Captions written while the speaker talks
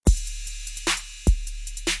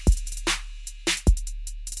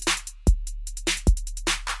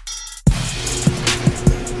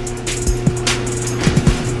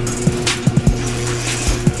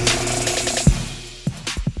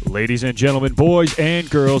Ladies and gentlemen, boys and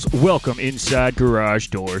girls, welcome inside Garage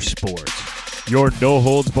Door Sports, your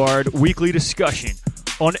no-holds-barred weekly discussion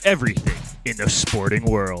on everything in the sporting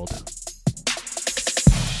world.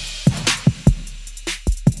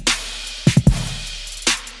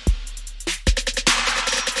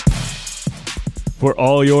 For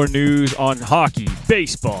all your news on hockey,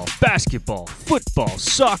 baseball, basketball, football,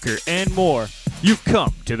 soccer, and more, you've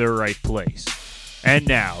come to the right place. And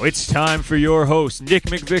now it's time for your hosts, Nick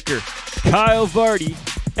McVicker, Kyle Vardy,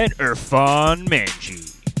 and Irfan Manji.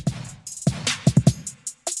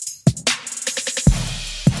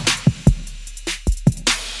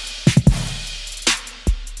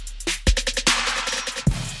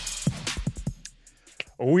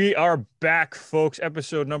 We are back, folks.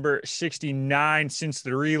 Episode number 69 since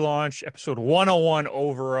the relaunch. Episode 101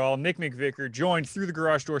 overall. Nick McVicker, joined through the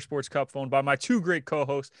Garage Door Sports Cup phone by my two great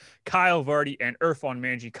co-hosts, Kyle Vardy and Irfan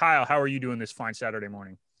Manji. Kyle, how are you doing this fine Saturday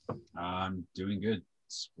morning? I'm doing good.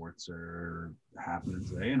 Sports are happening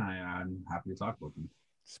today, and I'm happy to talk about them.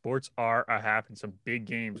 Sports are happening. Some big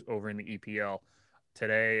games over in the EPL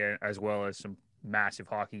today, as well as some massive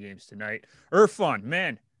hockey games tonight. Irfan,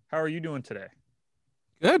 man, how are you doing today?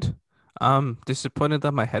 Good. Disappointed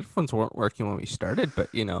that my headphones weren't working when we started, but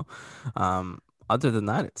other than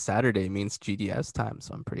that, it's Saturday, means GDS time,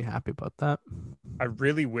 so I'm pretty happy about that. I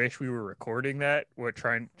really wish we were recording that. We're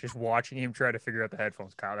just watching him try to figure out the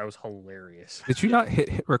headphones, Kyle. That was hilarious. Did you not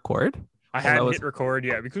hit record? I hadn't hit record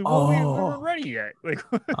yet because we weren't ready yet.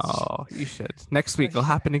 You should. Next week it'll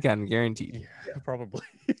happen again, guaranteed. Yeah, probably.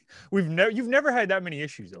 You've never had that many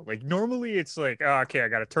issues though. Like normally it's like, oh, okay, I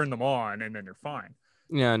got to turn them on and then they're fine.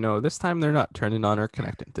 Yeah, no, this time they're not turning on or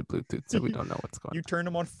connecting to Bluetooth, so we don't know what's going on. You turned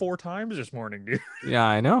them on 4 times this morning, dude. Yeah,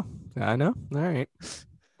 I know. All right.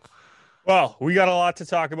 Well, we got a lot to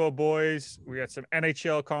talk about, boys. We got some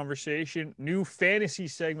NHL conversation, new fantasy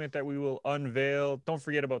segment that we will unveil. Don't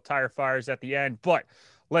forget about Tire Fires at the end, but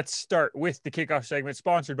let's start with the kickoff segment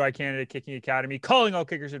sponsored by Canada Kicking Academy, calling all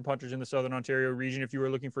kickers and punters in the Southern Ontario region. If you are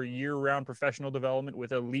looking for year-round professional development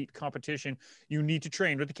with elite competition, you need to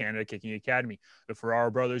train with the Canada Kicking Academy. The Ferraro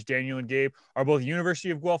brothers, Daniel and Gabe, are both University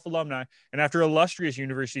of Guelph alumni, and after illustrious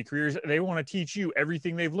university careers, they want to teach you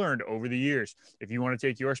everything they've learned over the years. If you want to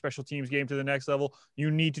take your special teams game to the next level, you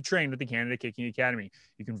need to train with the Canada Kicking Academy.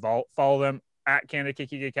 You can follow them at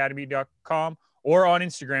CanadaKickingAcademy.com or on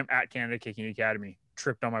Instagram at Canada Kicking Academy.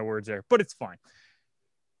 Tripped on my words there, but it's fine.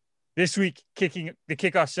 This week, the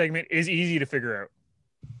kickoff segment is easy to figure out.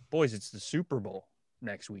 Boys, it's the Super Bowl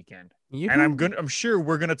next weekend. And I'm sure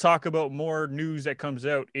we're going to talk about more news that comes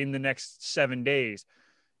out in the next 7 days,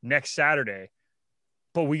 next Saturday.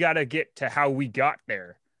 But we got to get to how we got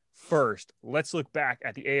there first. Let's look back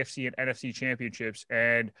at the AFC and NFC championships.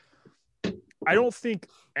 And I don't think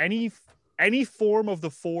any form of the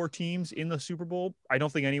 4 teams in the Super Bowl, I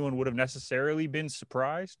don't think anyone would have necessarily been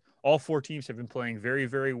surprised. All 4 teams have been playing very,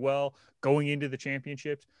 very well going into the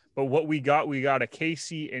championships. But what we got a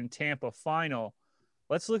KC and Tampa final.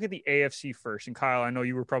 Let's look at the AFC first. And Kyle, I know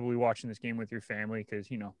you were probably watching this game with your family because,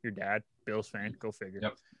 your dad, Bills fan, go figure.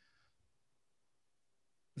 Yep.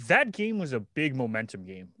 That game was a big momentum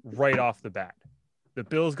game right off the bat. The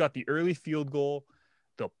Bills got the early field goal.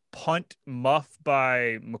 The punt muffed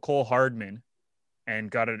by McCole Hardman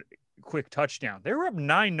and got a quick touchdown. They were up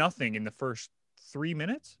 9-0 in the first 3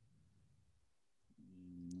 minutes.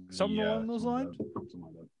 Something along those lines.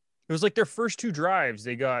 It was like their first 2 drives.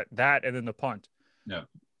 They got that and then the punt. Yeah.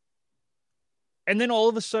 And then all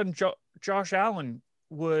of a sudden, Josh Allen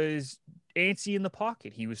was antsy in the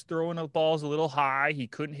pocket. He was throwing the balls a little high. He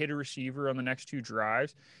couldn't hit a receiver on the next 2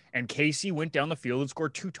 drives. And KC went down the field and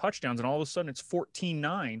scored 2 touchdowns. And all of a sudden it's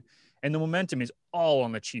 14-9. And the momentum is all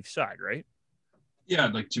on the Chiefs side, right? Yeah,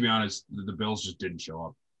 to be honest, the Bills just didn't show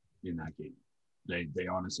up in that game. They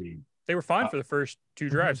honestly... They were fine for the first 2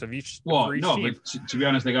 drives of each. But to be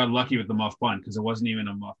honest, they got lucky with the muff punt because it wasn't even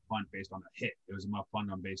a muff punt based on a hit. It was a muff punt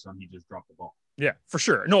based on he just dropped the ball. Yeah, for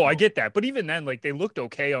sure. No, I get that. But even then, they looked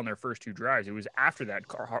okay on their first 2 drives. It was after that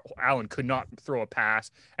Allen could not throw a pass,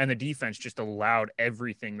 and the defense just allowed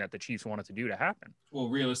everything that the Chiefs wanted to do to happen. Well,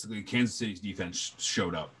 realistically, Kansas City's defense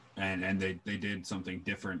showed up, and they did something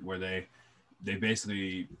different where they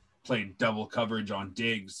basically played double coverage on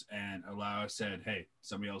Diggs, and said, hey,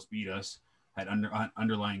 somebody else beat us. Had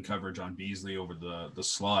underlying coverage on Beasley over the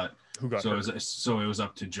slot. So it was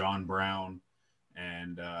up to John Brown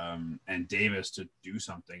and Davis to do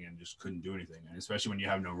something, and just couldn't do anything. And especially when you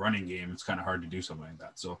have no running game, it's kind of hard to do something like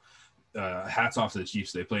that. So hats off to the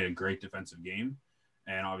Chiefs. They played a great defensive game,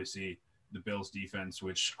 and obviously the Bills defense,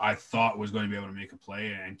 which I thought was going to be able to make a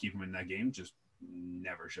play and keep them in that game, just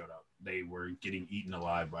never showed up. They were getting eaten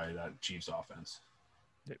alive by that Chiefs offense.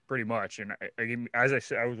 Pretty much. And as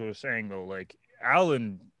I was saying though, like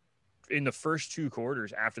Allen in the first 2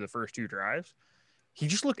 quarters after the first 2 drives, he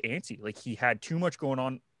just looked antsy. Like he had too much going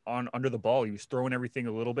on under the ball. He was throwing everything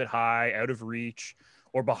a little bit high, out of reach,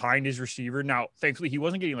 or behind his receiver. Now, thankfully, he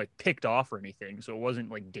wasn't getting like picked off or anything, so it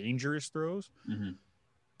wasn't like dangerous throws. Mm-hmm.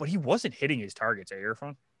 But he wasn't hitting his targets,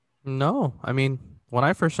 Irfan. No, I mean, when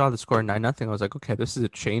I first saw the score 9-0, I was like, okay, this is a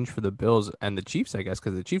change for the Bills and the Chiefs, I guess,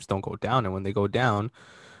 because the Chiefs don't go down, and when they go down,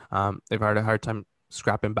 they've had a hard time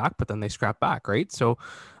scrapping back, but then they scrap back, right? So,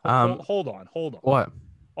 hold on. What?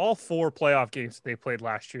 All 4 playoff games they played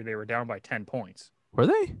last year, they were down by 10 points. Were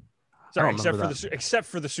they? Sorry, except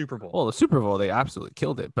for the Super Bowl. Well, the Super Bowl, they absolutely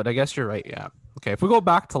killed it. But I guess you're right. Yeah. Okay. If we go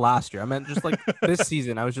back to last year, I meant just like this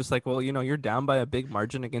season, I was just like, well, you're down by a big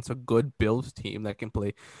margin against a good Bills team that can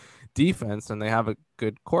play defense and they have a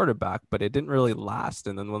good quarterback, but it didn't really last.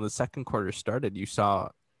 And then when the second quarter started, you saw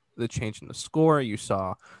the change in the score. You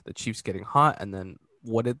saw the Chiefs getting hot. And then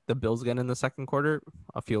what did the Bills get in the second quarter?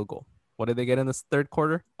 A field goal. What did they get in this third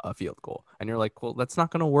quarter? A field goal. And you're like, well, that's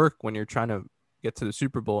not going to work when you're trying to get to the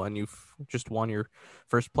Super Bowl and you've just won your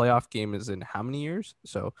first playoff game is in how many years?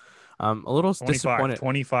 So a little disappointed.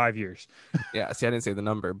 25 years. Yeah. See, I didn't say the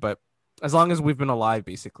number, but as long as we've been alive,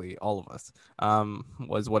 basically all of us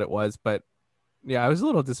was what it was. But yeah, I was a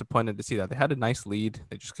little disappointed to see that they had a nice lead.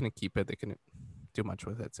 They just couldn't keep it. They couldn't do much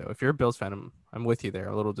with it. So if you're a Bills fan, I'm with you there.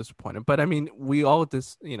 A little disappointed, but I mean, we all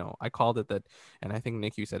I called it that. And I think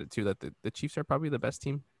Nick, you said it too, that the Chiefs are probably the best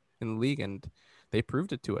team in the league, and they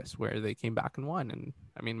proved it to us where they came back and won. And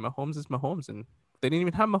I mean, Mahomes is Mahomes, and they didn't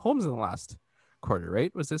even have Mahomes in the last quarter,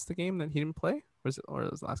 right? Was this the game that he didn't play? Was it, or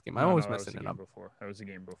was the last game? I'm always messing it up. That was the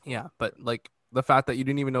game before. Yeah, but like the fact that you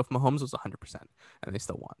didn't even know if Mahomes was 100% and they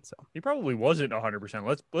still won. So he probably wasn't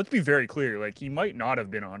 100%. Let's be very clear. Like he might not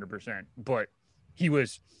have been 100%, but he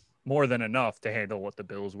was more than enough to handle what the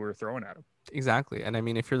Bills were throwing at him. Exactly. And I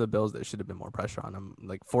mean, if you're the Bills, there should have been more pressure on him.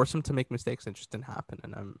 Like force him to make mistakes. It just didn't happen.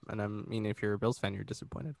 And I mean, if you're a Bills fan, you're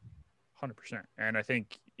disappointed. 100%. And I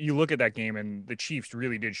think you look at that game and the Chiefs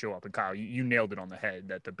really did show up. And Kyle, you nailed it on the head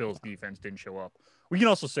that the Bills defense didn't show up. We can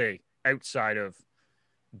also say outside of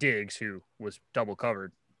Diggs, who was double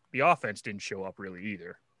covered, the offense didn't show up really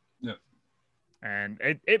either. Yep. And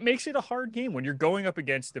it makes it a hard game when you're going up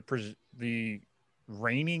against the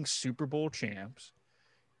reigning Super Bowl champs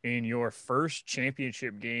in your first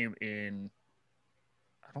championship game in,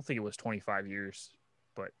 I don't think it was 25 years,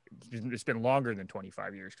 but it's been longer than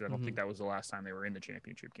 25 years because I don't think that was the last time they were in the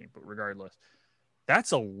championship game. But regardless,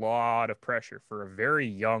 that's a lot of pressure for a very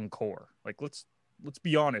young core. Like let's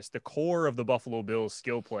be honest, the core of the Buffalo Bills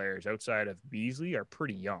skill players outside of Beasley are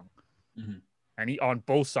pretty young. Mm-hmm. And on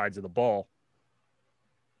both sides of the ball.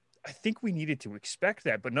 I think we needed to expect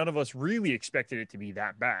that, but none of us really expected it to be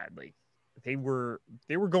that bad. Like they were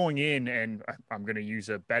going in, and I'm going to use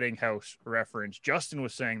a betting house reference. Justin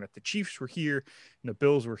was saying that the Chiefs were here and the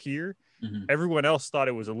Bills were here. Mm-hmm. Everyone else thought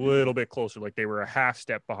it was a little bit closer, like they were a half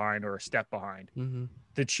step behind or a step behind. Mm-hmm.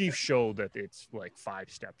 The Chiefs showed that it's like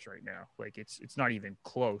 5 steps right now. Like it's not even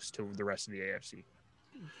close to the rest of the AFC.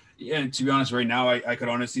 Yeah, and to be honest, right now, I could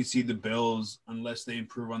honestly see the Bills, unless they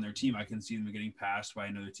improve on their team, I can see them getting passed by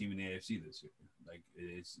another team in the AFC this year. Like,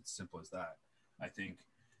 it's simple as that. I think,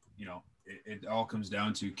 it all comes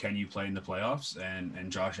down to, can you play in the playoffs?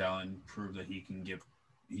 And Josh Allen proved that he can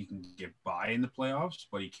get by in the playoffs,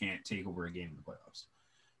 but he can't take over a game in the playoffs.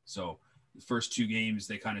 So the first 2 games,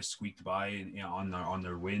 they kind of squeaked by on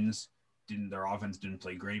their wins. Their offense didn't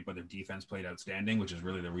play great, but their defense played outstanding, which is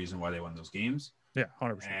really the reason why they won those games. Yeah,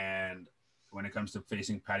 100%. And when it comes to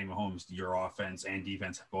facing Patty Mahomes, your offense and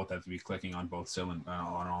defense both have to be clicking on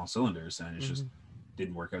on all cylinders, and it just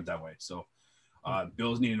didn't work out that way. So,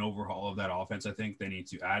 Bills need an overhaul of that offense. I think they need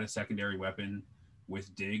to add a secondary weapon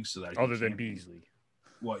with Diggs, so that other than Beasley.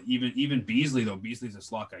 Well, even Beasley though, Beasley's a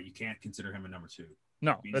slot guy. You can't consider him a number 2.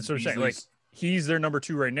 No, that's what I'm saying. Like he's their number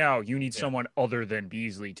 2 right now. You need someone other than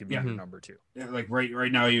Beasley to be their number 2. Yeah, like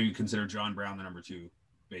right now you consider John Brown the number 2.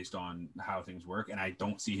 Based on how things work. And I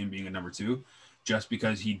don't see him being a number 2 just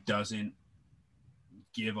because he doesn't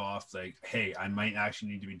give off like, hey, I might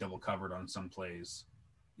actually need to be double covered on some plays.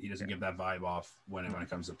 He doesn't give that vibe off when it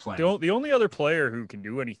comes to playing. The only other player who can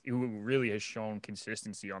do anything, who really has shown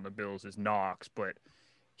consistency on the Bills is Knox, but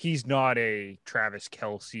he's not a Travis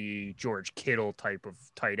Kelce, George Kittle type of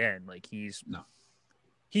tight end. Like he's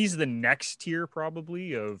the next tier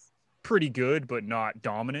probably of pretty good, but not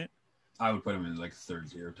dominant. I would put him in like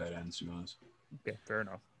 3rd tier tight ends, to be honest. Okay, fair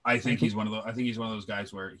enough. I think he's one of those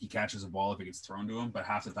guys where he catches a ball if it gets thrown to him, but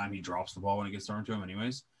half the time he drops the ball when it gets thrown to him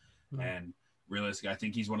anyways. Mm-hmm. And realistically, I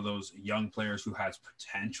think he's one of those young players who has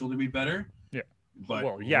potential to be better. Yeah. But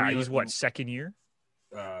well, yeah, he's what, second year?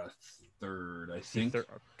 Third, I think.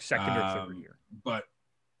 Second or third year. But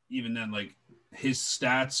even then, like, his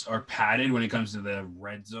stats are padded when it comes to the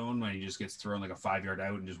red zone, when he just gets thrown like a 5-yard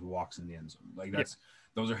out and just walks in the end zone. Like,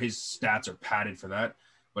 those are his stats are padded for that.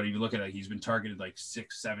 But if you look at it, he's been targeted like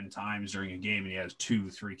 6-7 times during a game, and he has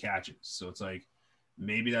 2-3 catches. So it's like,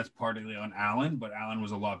 maybe that's partly on Allen, but Allen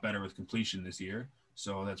was a lot better with completion this year.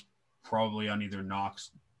 So that's probably on either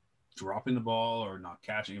Knox dropping the ball or not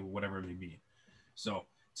catching it, whatever it may be. So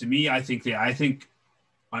to me, I think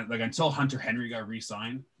like, until Hunter Henry got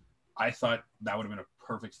re-signed, I thought that would have been a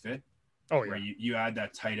perfect fit. Oh, yeah. Where you add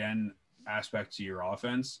that tight end aspect to your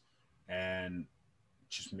offense, and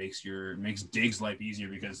just makes Diggs' life easier,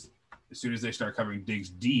 because as soon as they start covering Diggs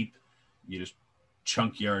deep, you just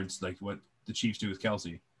chunk yards like what the Chiefs do with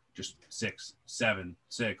Kelsey, just 6, 7,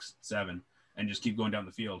 6, 7, and just keep going down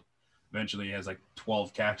the field. Eventually, he has like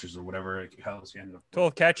 12 catches or whatever else he ended up.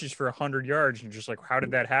 12 catches for 100 yards, and just like, how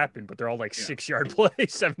did that happen? But they're all like 6-yard plays,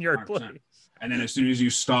 7-yard plays. And then as soon as you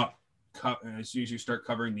start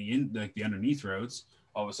covering the underneath roads,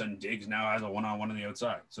 all of a sudden Diggs now has a one-on-one on the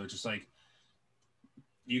outside. So it's just like,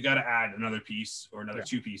 you got to add another piece or another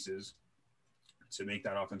 2 pieces to make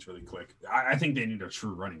that offense really click. I think they need a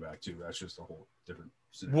true running back too. That's just a whole different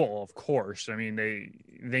scenario. Well, of course. I mean,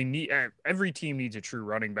 they need, every team needs a true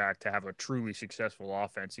running back to have a truly successful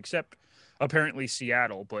offense, except apparently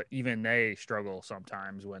Seattle. But even they struggle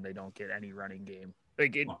sometimes when they don't get any running game.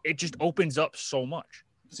 Like it just opens up so much.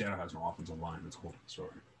 Seattle has no offensive line. That's a whole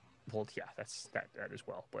story. Well, yeah, that's that as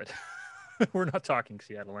well. But we're not talking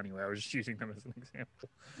Seattle anyway. I was just using them as an example.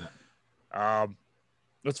 Yeah.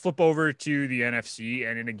 Let's flip over to the NFC,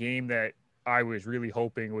 and in a game that I was really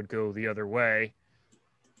hoping would go the other way,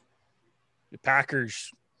 the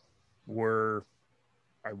Packers were,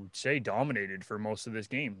 I would say, dominated for most of this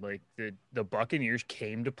game. Like the Buccaneers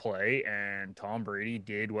came to play, and Tom Brady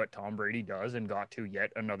did what Tom Brady does and got to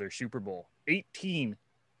yet another Super Bowl. 18%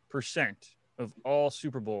 of all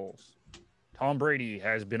Super Bowls Tom Brady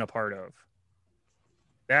has been a part of.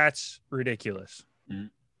 That's ridiculous. Mm-hmm.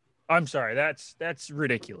 I'm sorry, that's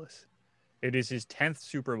ridiculous. It is his 10th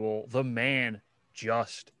Super Bowl. The man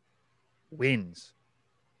just wins.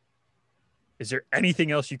 Is there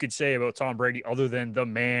anything else you could say about Tom Brady other than the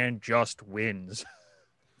man just wins?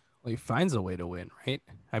 Well, he finds a way to win, right?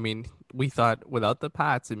 I mean, we thought without the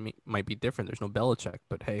Pats, it might be different. There's no Belichick,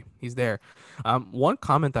 but hey, he's there. One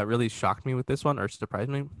comment that really shocked me with this one, or surprised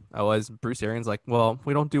me, was Bruce Arians like, well,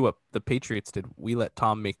 we don't do what the Patriots did. We let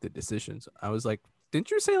Tom make the decisions. I was like, didn't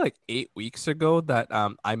you say like 8 weeks ago that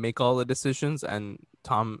I make all the decisions and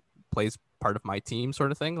Tom plays part of my team,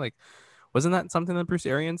 sort of thing? Like, wasn't that something that Bruce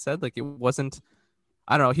Arians said? Like, it wasn't,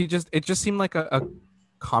 I don't know. It just seemed like a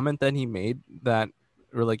comment that he made that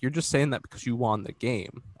were like, you're just saying that because you won the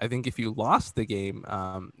game. I think if you lost the game,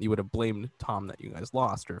 you would have blamed Tom that you guys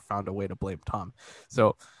lost, or found a way to blame Tom.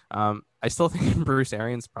 So I still think Bruce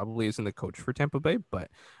Arians probably isn't the coach for Tampa Bay, but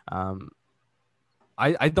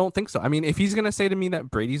I don't think so. I mean, if he's going to say to me that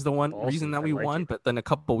Brady's the one reason that we won, but then a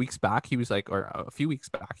couple weeks back, he was like, or a few weeks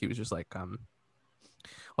back, he was just like,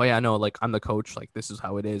 oh yeah, no, like I'm the coach. Like, this is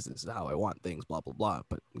how it is. This is how I want things, blah, blah, blah.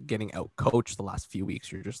 But getting out coached the last few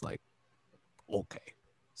weeks, you're just like, okay.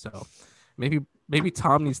 So maybe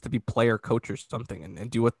Tom needs to be player coach or something and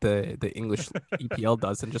do what the English EPL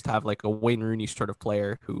does and just have like a Wayne Rooney sort of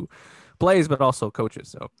player who plays, but also coaches.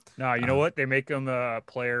 So no, you know what? They make him a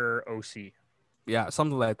player OC. Yeah,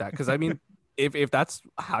 something like that. Because I mean, if that's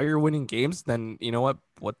how you're winning games, then you know what?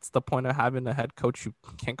 What's the point of having a head coach who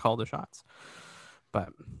can't call the shots? But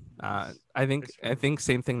I think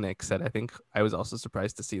same thing Nick said. I think I was also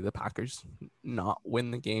surprised to see the Packers not win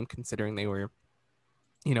the game, considering they were,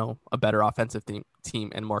 you know, a better offensive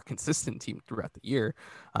team and more consistent team throughout the year,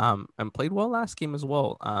 and played well last game as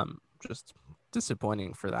well. Just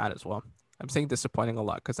disappointing for that as well. I'm saying disappointing a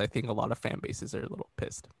lot because I think a lot of fan bases are a little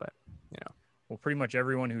pissed, but you know. Well, pretty much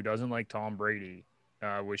everyone who doesn't like Tom Brady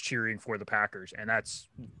was cheering for the Packers, and that's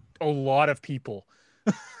a lot of people.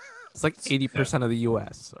 It's like 80% of the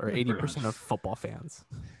U.S. or 80% of football fans.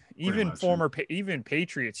 Even even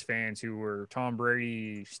Patriots fans who were Tom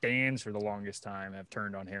Brady stands for the longest time have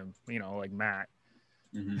turned on him. You know, like Matt.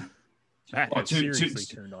 Mm-hmm. Matt seriously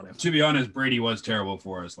turned on him. To be honest, Brady was terrible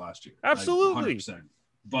for us last year. Absolutely. Like 100%.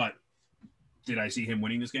 But did I see him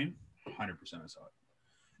winning this game? 100% I saw it.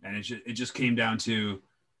 And it just came down to,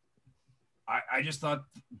 I just thought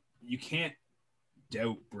you can't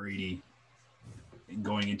doubt Brady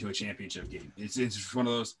going into a championship game. It's one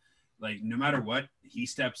of those, like, no matter what, he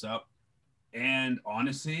steps up. And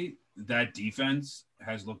honestly, that defense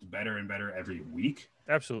has looked better and better every week,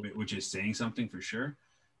 Absolutely. which is saying something for sure.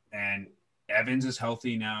 And Evans is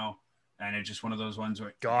healthy now, and it's just one of those ones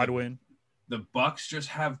where Godwin. The Bucks just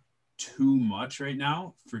have too much right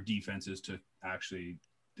now for defenses to actually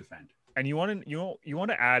defend. And you want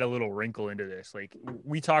to add a little wrinkle into this. Like,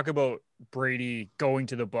 we talk about Brady going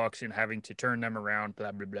to the Bucks and having to turn them around,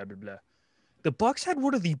 blah blah blah blah blah. The Bucks had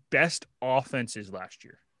one of the best offenses last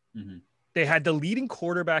year. Mm-hmm. They had the leading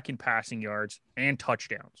quarterback in passing yards and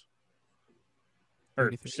touchdowns.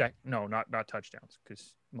 Or not touchdowns,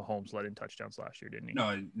 because Mahomes led in touchdowns last year, didn't he?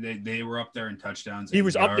 No, they were up there in touchdowns. He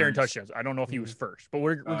was up there in touchdowns. I don't know if he was first, but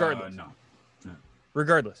regardless. No.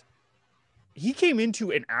 Regardless, he came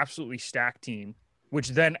into an absolutely stacked team, which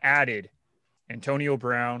then added Antonio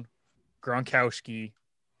Brown, Gronkowski,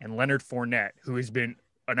 and Leonard Fournette, who has been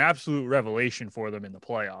an absolute revelation for them in the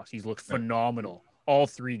playoffs. He's looked phenomenal all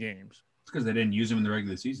 3 games. It's because they didn't use him in the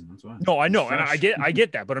regular season. That's why. No, I know, and I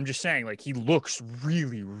get that, but I'm just saying, like, he looks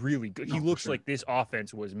really, really good. He looks like this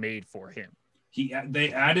offense was made for him.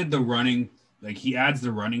 They added the running, like he adds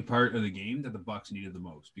the running part of the game that the Bucks needed the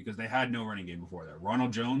most because they had no running game before that.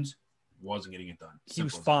 Ronald Jones wasn't getting it done. He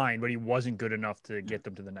was fine, but he wasn't good enough to get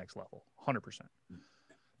them to the next level. 100%.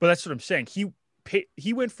 But that's what I'm saying.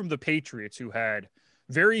 He went from the Patriots, who had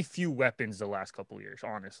very few weapons the last couple of years,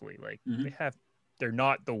 honestly. Like, they're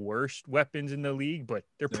not the worst weapons in the league, but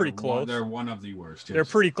they're pretty close. They're one of the worst. Yes. They're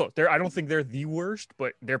pretty close. I don't think they're the worst,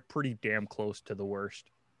 but they're pretty damn close to the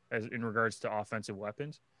worst as in regards to offensive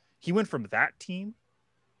weapons. He went from that team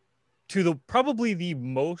to probably the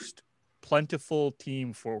most plentiful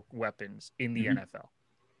team for weapons in the NFL.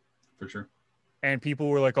 For sure. And people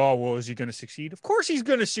were like, oh, well, is he going to succeed? Of course he's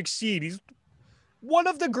going to succeed. He's one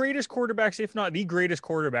of the greatest quarterbacks, if not the greatest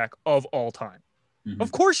quarterback of all time.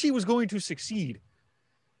 Of course he was going to succeed.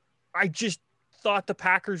 I just thought the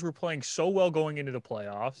Packers were playing so well going into the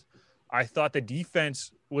playoffs. I thought the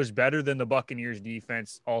defense was better than the Buccaneers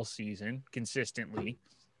defense all season consistently.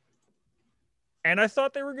 And I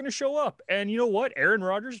thought they were going to show up. And you know what? Aaron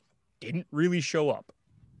Rodgers didn't really show up.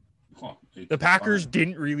 The Packers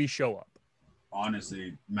didn't really show up.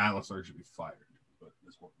 Honestly, Matt LaFleur should be fired, but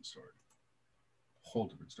that's a whole different story. Whole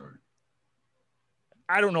different story.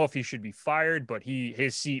 I don't know if he should be fired, but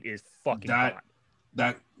his seat is fucking hot.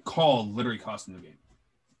 That call literally cost him the game.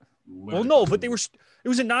 Well, no, but it was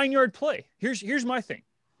a 9-yard play. Here's my thing.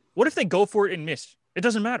 What if they go for it and miss? It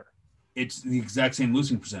doesn't matter. It's the exact same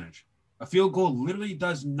losing percentage. A field goal literally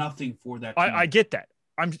does nothing for that team. I get that.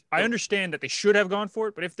 I understand that they should have gone for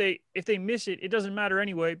it, but if they miss it, it doesn't matter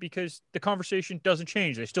anyway because the conversation doesn't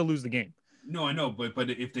change. They still lose the game. No, I know, but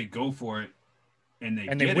if they go for it and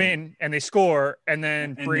they win and they score, and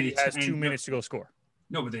then Brady has 2 minutes to go score.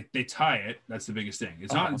 No, but they tie it. That's the biggest thing.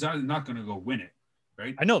 It's not going to go win it,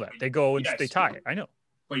 right? I know that. They go and they tie it. I know.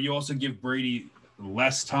 But you also give Brady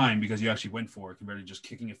less time because you actually went for it compared to just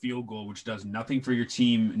kicking a field goal, which does nothing for your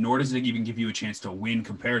team, nor does it even give you a chance to win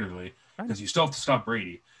comparatively because you still have to stop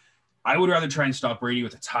Brady. I would rather try and stop Brady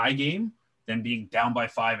with a tie game than being down by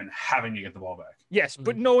 5 and having to get the ball back. Yes,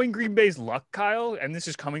 but knowing Green Bay's luck, Kyle, and this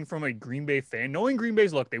is coming from a Green Bay fan, knowing Green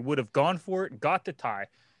Bay's luck, they would have gone for it, got the tie.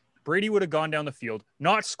 Brady would have gone down the field,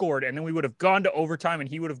 not scored, and then we would have gone to overtime, and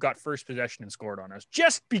he would have got first possession and scored on us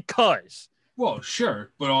just because. Well,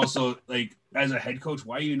 sure, but also, like, as a head coach,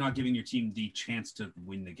 why are you not giving your team the chance to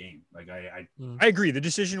win the game? Like, I agree. The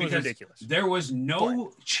decision was ridiculous. There was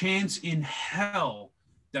no chance in hell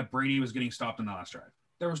that Brady was getting stopped in the last drive.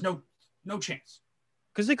 There was no chance.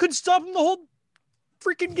 Because they couldn't stop him the whole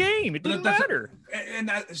freaking game. It didn't matter.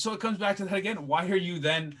 So it comes back to that again. Why are you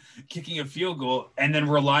then kicking a field goal and then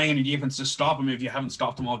relying on your defense to stop him if you haven't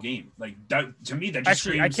stopped him all game? Like, that, to me, that just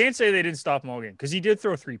actually screams... I can't say they didn't stop him all game because he did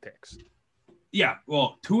throw 3 picks. Yeah,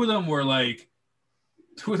 well, two of them were like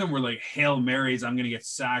Hail Marys. I'm going to get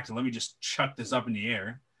sacked. Let me just chuck this up in the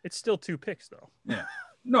air. It's still 2 picks though. Yeah,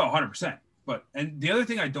 no, 100%. But and the other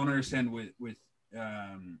thing I don't understand with what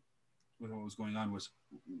was going on was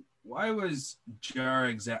why was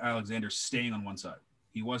J.R. Alexander staying on one side?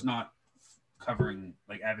 He was not covering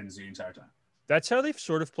like Evans the entire time. That's how they've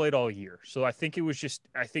sort of played all year. So I think it's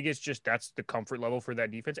just that's the comfort level for that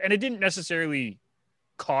defense, and it didn't necessarily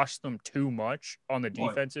cost them too much on the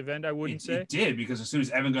defensive end. I wouldn't say it did because as soon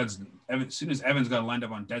as Evans got lined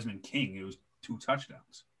up on Desmond King, it was 2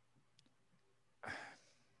 touchdowns.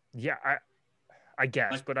 Yeah, I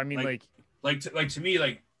guess, but I mean, to me,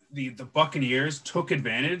 like the Buccaneers took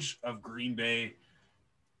advantage of Green Bay,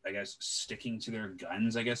 I guess, sticking to their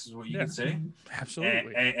guns, I guess is what you could say.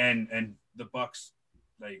 Absolutely. And the Bucs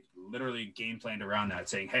like literally game planned around that,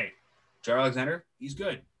 saying, "Hey, J.R. Alexander, he's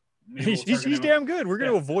good. Maybe we'll He's target him. damn good. We're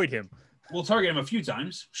going to avoid him. We'll target him a few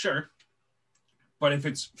times, sure. But if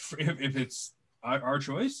it's our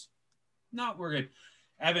choice, no, we're good.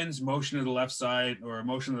 Evans, motion to the left side or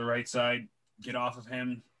motion to the right side, get off of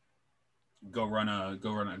him, go run a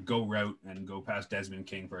go route and go past Desmond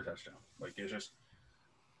King for a touchdown. Like, it's just,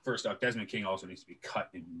 first off, Desmond King also needs to be cut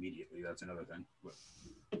immediately. That's another thing. But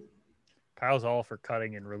Kyle's all for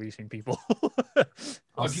cutting and releasing people.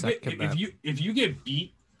 if you get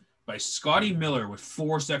beat by Scotty Miller with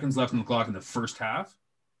 4 seconds left on the clock in the first half.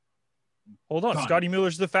 Hold on. Done. Scotty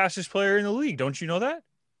Miller's the fastest player in the league. Don't you know that?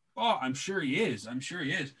 Oh, I'm sure he is.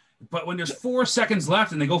 But when there's 4 seconds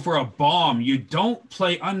left and they go for a bomb, you don't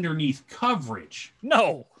play underneath coverage.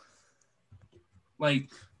 No. Like,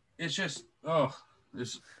 it's just,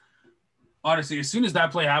 honestly, as soon as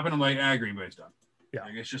that play happened, I'm like, Green Bay's done. Yeah.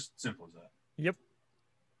 Like, it's just simple as that. Yep.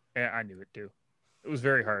 Yeah, I knew it too. It was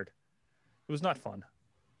very hard. It was not fun.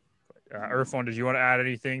 Irfan, did you want to add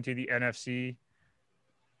anything to the NFC?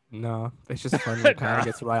 No, it's just fun when Kyle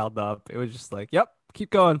gets riled up. It was just like, yep, keep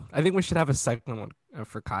going. I think we should have a second one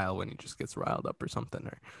for Kyle when he just gets riled up or something,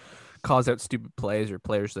 or calls out stupid plays or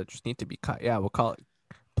players that just need to be cut. Yeah, we'll call it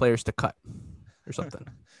players to cut or something.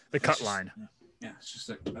 The cut line. Yeah, it's just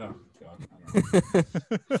like, oh, God. I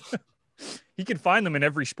don't know. He can find them in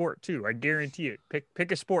every sport too. I guarantee it.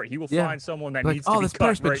 Pick a sport. He will find someone that like, needs to be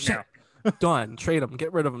cut right now. Done. Trade them.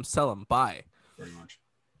 Get rid of them. Sell them. Buy. Pretty much.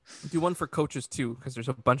 Do one for coaches too, because there's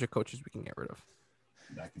a bunch of coaches we can get rid of.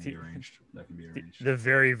 That can be arranged. The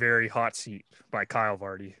very, very hot seat by Kyle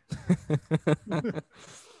Vardy.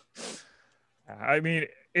 I mean,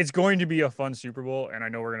 it's going to be a fun Super Bowl, and I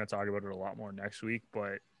know we're going to talk about it a lot more next week,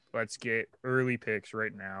 but let's get early picks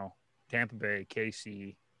right now. Tampa Bay,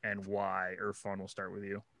 KC, and why. Irfan, we'll start with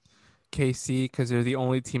you. KC, because they're the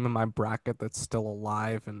only team in my bracket that's still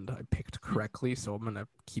alive, and I picked correctly, so I'm going to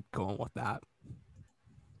keep going with that.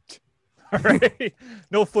 All right.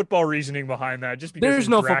 No football reasoning behind that. Just because there's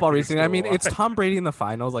no football reasoning. I mean, alive. it's Tom Brady in the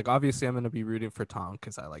finals. Like, obviously, I'm going to be rooting for Tom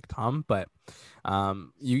because I like Tom, but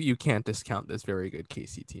you can't discount this very good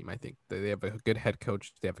KC team. I think they have a good head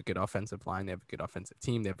coach. They have a good offensive line. They have a good offensive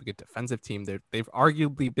team. They have a good defensive team. They've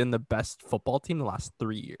arguably been the best football team the last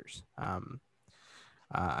 3 years.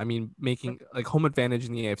 I mean, making like home advantage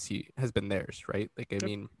in the AFC has been theirs, right? Like, I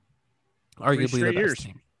mean, arguably the best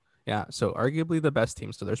team. Yeah, so arguably the best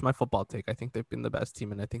team. So there's my football take. I think they've been the best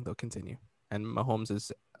team, and I think they'll continue. And Mahomes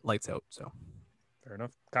is lights out. So fair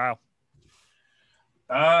enough, Kyle.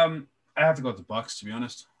 I have to go with the Bucks, to be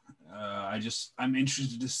honest. I'm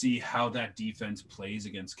interested to see how that defense plays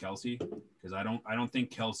against Kelsey, because I don't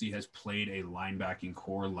think Kelsey has played a linebacking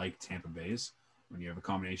core like Tampa Bay's. When you have a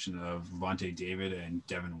combination of Vontae David and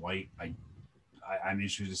Devin White, I'm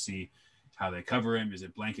interested to see how they cover him. Is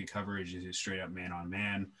it blanket coverage? Is it straight up man on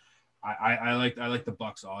man? I like the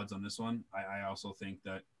Bucks odds on this one. I also think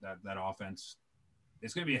that offense,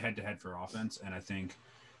 it's going to be a head-to-head for offense, and I think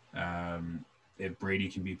if Brady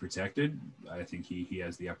can be protected, I think he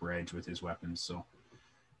has the upper edge with his weapons. So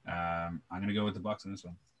I'm going to go with the Bucks on this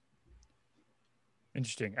one.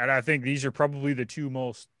 Interesting, and I think these are probably the two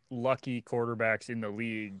most lucky quarterbacks in the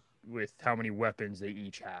league with how many weapons they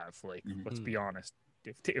each have. Like, let's be honest.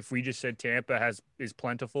 If we just said Tampa is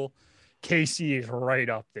plentiful, KC is right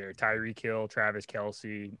up there. Tyreek Hill, Travis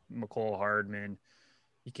Kelce, McCole Hardman.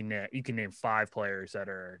 You can name 5 players that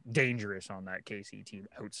are dangerous on that KC team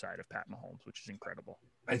outside of Pat Mahomes, which is incredible.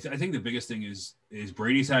 I think the biggest thing is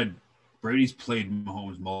Brady's played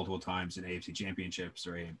Mahomes multiple times in AFC championships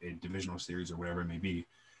or a divisional series or whatever it may be.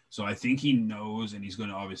 So I think he knows, and he's going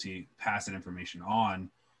to obviously pass that information on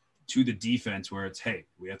to the defense where it's, hey,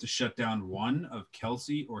 we have to shut down one of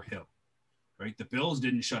Kelce or Hill, right? The Bills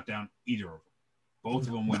didn't shut down either of them. Both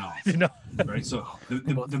of them went off, right? So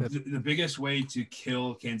the biggest way to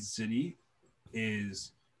kill Kansas City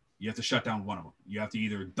is you have to shut down one of them. You have to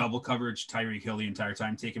either double coverage Tyreek Hill the entire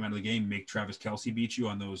time, take him out of the game, make Travis Kelce beat you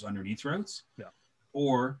on those underneath routes,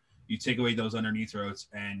 or you take away those underneath routes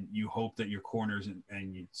and you hope that your corners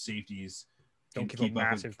and your safeties can keep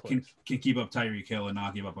up Tyreek Hill and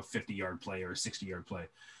not give up a 50-yard play or a 60-yard play.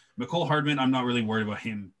 McCole Hardman, I'm not really worried about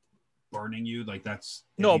him burning you. Like, that's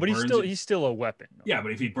no, but he's still a weapon. Yeah,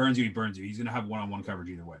 but if he burns you, he burns you. He's gonna have one-on-one coverage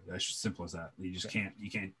either way. That's just simple as that. You just can't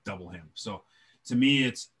double him. So to me,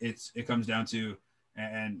 it comes down to,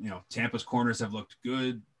 and you know, Tampa's corners have looked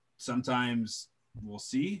good. Sometimes we'll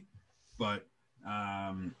see, but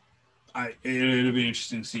it'll be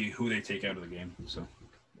interesting to see who they take out of the game. So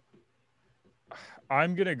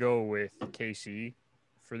I'm gonna go with KC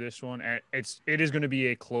for this one, and it is going to be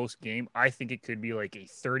a close game. I think it could be like a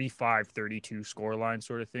 35-32 scoreline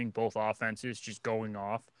sort of thing. Both offenses just going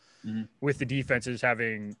off. with the defenses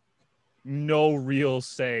having no real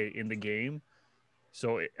say in the game.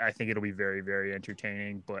 So I think it'll be very, very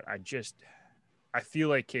entertaining. But I feel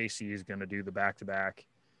like KC is going to do the back-to-back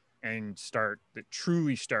and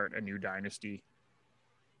truly start a new dynasty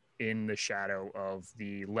in the shadow of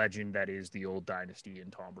the legend that is the old dynasty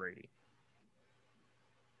in Tom Brady.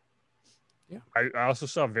 Yeah. I also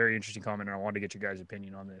saw a very interesting comment, and I wanted to get your guys'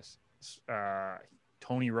 opinion on this.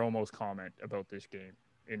 Tony Romo's comment about this game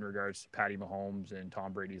in regards to Patty Mahomes and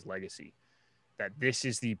Tom Brady's legacy, that this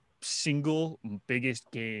is the single biggest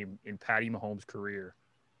game in Patty Mahomes' career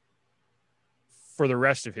for the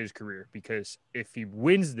rest of his career, because if he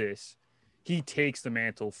wins this, he takes the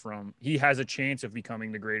mantle he has a chance of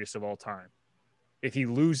becoming the greatest of all time. If he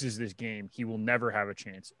loses this game, he will never have a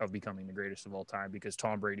chance of becoming the greatest of all time because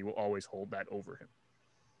Tom Brady will always hold that over him.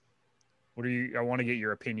 I want to get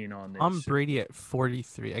your opinion on this. Tom Brady at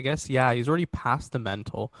 43. I guess, yeah, he's already passed the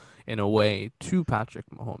mental in a way to Patrick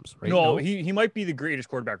Mahomes, right? No, he might be the greatest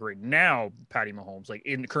quarterback right now, Patty Mahomes, like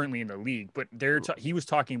currently in the league, but he was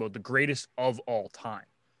talking about the greatest of all time.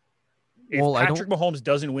 If Patrick Mahomes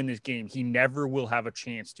doesn't win this game, he never will have a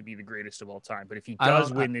chance to be the greatest of all time. But if he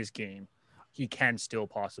does win this game, he can still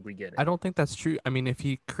possibly get it. I don't think that's true. I mean, if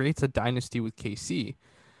he creates a dynasty with KC,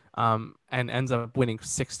 and ends up winning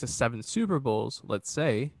 6 to 7 Super Bowls, let's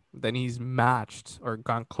say, then he's matched or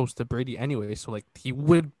gone close to Brady anyway. So like he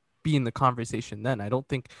would be in the conversation then. I don't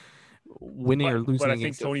think winning or losing. But I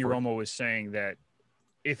think Tony Romo was saying that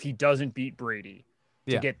if he doesn't beat Brady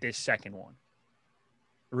to get this second one,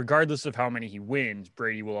 regardless of how many he wins,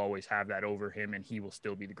 Brady will always have that over him, and he will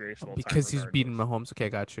still be the greatest of all time. Because he's beaten Mahomes. Okay,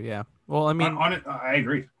 gotcha. Yeah. Well, I mean, I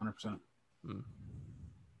agree, 100%.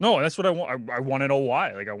 No, that's what I want. I want to know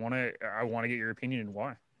why. Like, I want to get your opinion and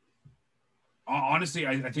why. Honestly,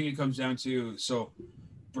 I think it comes down to, so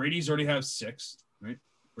Brady's already have 6, right?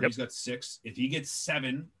 Brady's got 6. If he gets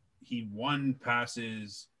 7, he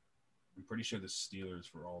passes. I'm pretty sure the Steelers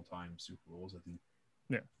for all-time Super Bowls. I think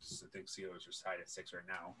Steelers are tied at 6 right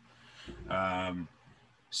now.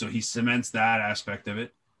 So he cements that aspect of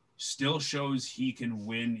it. Still shows he can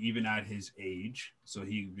win even at his age. So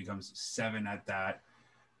he becomes 7 at that.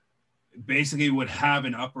 Basically would have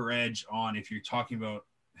an upper edge on, if you're talking about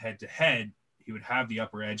head to head, he would have the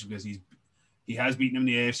upper edge because he has beaten him in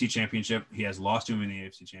the AFC Championship. He has lost to him in the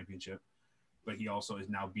AFC Championship, but he also has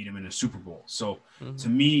now beat him in a Super Bowl. So to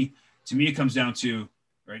me, it comes down to,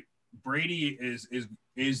 right, Brady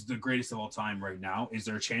is the greatest of all time right now. Is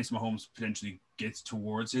there a chance Mahomes potentially gets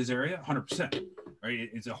towards his area? 100%, right?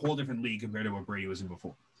 It's a whole different league compared to what Brady was in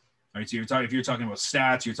before, right? So if you're talking about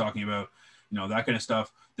stats, you're talking about, that kind of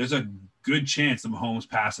stuff, there's a good chance that Mahomes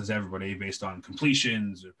passes everybody based on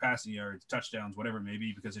completions or passing yards, touchdowns, whatever it may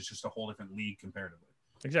be, because it's just a whole different league comparatively.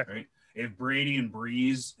 Exactly. Right? If Brady and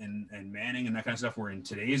Breeze and Manning and that kind of stuff were in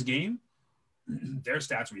today's game, their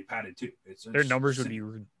stats would be padded too. Their numbers would be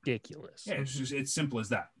ridiculous. Yeah, it's simple as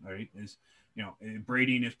that, right?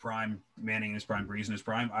 Brady in his prime, Manning in his prime, Breeze in his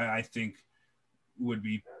prime, I think would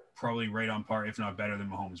be probably right on par, if not better than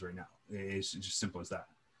Mahomes right now. It's just simple as that.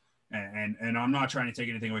 And I'm not trying to take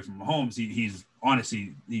anything away from Mahomes. He's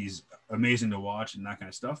honestly, he's amazing to watch and that kind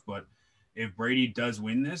of stuff. But if Brady does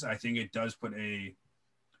win this, I think it does put not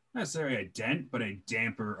necessarily a dent, but a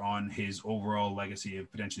damper on his overall legacy of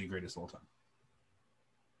potentially greatest of all time.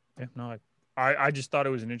 Yeah, no, I just thought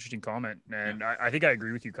it was an interesting comment. And I think I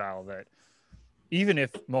agree with you, Kyle, that even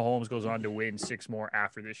if Mahomes goes on to win 6 more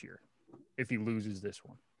after this year, if he loses this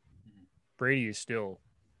one, Brady is still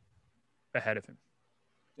ahead of him.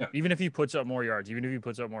 Yeah. Even if he puts up more yards, even if he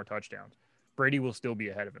puts up more touchdowns, Brady will still be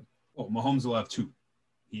ahead of him. Well, Mahomes will have 2.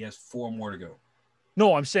 He has 4 more to go.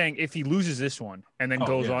 No, I'm saying if he loses this one and then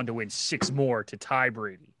goes on to win 6 more to tie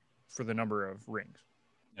Brady for the number of rings,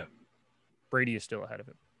 Brady is still ahead of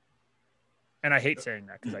him. And I hate saying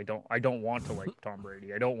that because I don't want to like Tom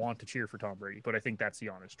Brady. I don't want to cheer for Tom Brady, but I think that's the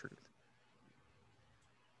honest truth.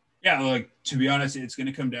 Yeah, like, to be honest, it's going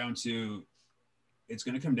to come down to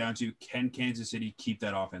can Kansas City keep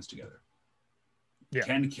that offense together? Yeah.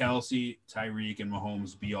 Can Kelce, Tyreek, and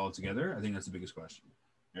Mahomes be all together? I think that's the biggest question,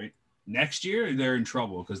 right? Next year, they're in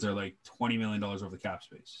trouble because they're like $20 million over the cap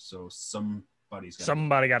space. So somebody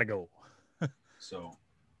got to go. So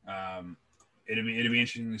it'd be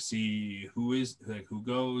interesting to see who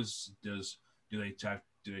goes. Do they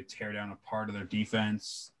tear down a part of their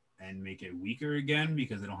defense and make it weaker again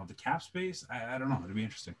because they don't have the cap space? I don't know. It'd be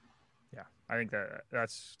interesting. Yeah, I think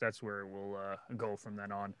that's where we'll go from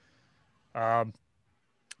then on.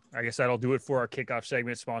 I guess that'll do it for our kickoff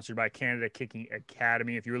segment, sponsored by Canada Kicking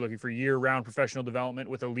Academy. If you're looking for year-round professional development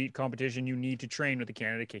with elite competition, you need to train with the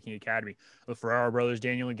Canada Kicking Academy. The Ferraro brothers,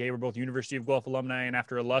 Daniel and Gabe, are both University of Guelph alumni, and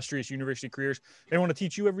after illustrious university careers, they want to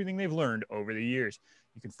teach you everything they've learned over the years.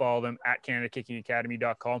 You can follow them at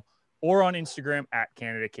CanadaKickingAcademy.com or on Instagram at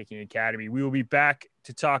Canada Kicking Academy. We will be back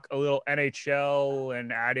to talk a little NHL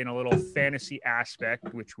and add in a little fantasy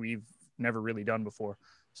aspect, which we've never really done before.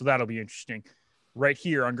 So that'll be interesting. Right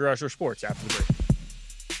here on Garage Door Sports after the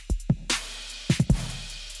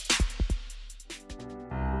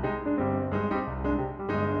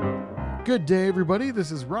break. Good day, everybody.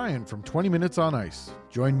 This is Ryan from 20 Minutes on Ice.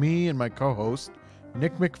 Join me and my co-host,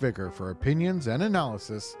 Nick McVicker, for opinions and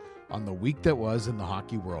analysis on the week that was in the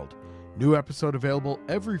hockey world. New episode available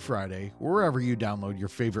every Friday, wherever you download your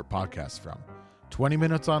favorite podcasts from. 20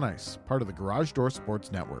 Minutes on Ice, part of the Garage Door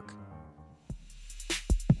Sports Network.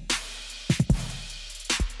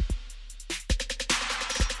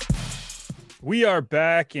 We are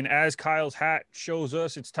back, and as Kyle's hat shows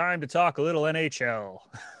us, it's time to talk a little NHL.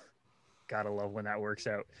 Gotta love when that works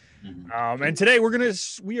out. And today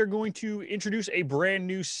we are going to introduce a brand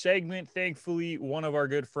new segment. Thankfully, one of our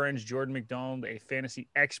good friends, Jordan McDonald, a fantasy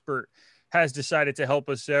expert, has decided to help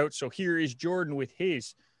us out. So here is Jordan with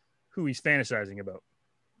who he's fantasizing about.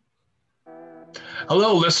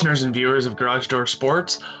 Hello, listeners and viewers of Garage Door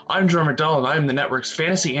Sports. I'm Jordan McDonald, and I'm the network's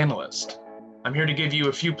fantasy analyst. I'm here to give you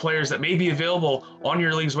a few players that may be available on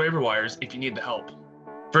your league's waiver wires if you need the help.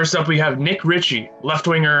 First up, we have Nick Ritchie, left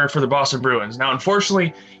winger for the Boston Bruins. Now,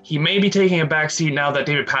 unfortunately, he may be taking a backseat now that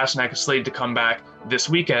David Pastrnak is slated to come back this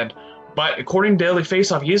weekend. But according to Daily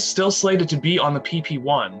Faceoff, he is still slated to be on the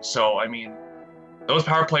PP1. So, I mean, those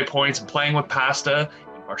power play points and playing with Pasta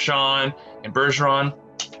and Marchand and Bergeron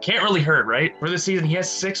can't really hurt, right? For this season, he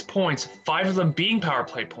has 6 points, 5 of them being power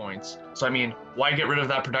play points. So, I mean, why get rid of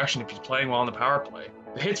that production if he's playing well on the power play?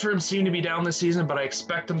 The hits for him seem to be down this season, but I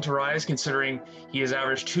expect them to rise considering he has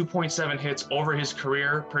averaged 2.7 hits over his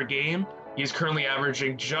career per game. He is currently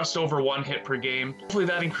averaging just over 1 hit per game. Hopefully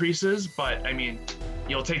that increases, but I mean,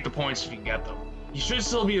 you'll take the points if you can get them. He should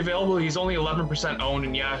still be available. He's only 11% owned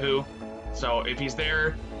in Yahoo. So if he's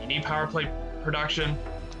there, you need power play production,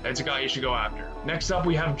 that's a guy you should go after. Next up,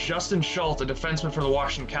 we have Justin Schultz, a defenseman for the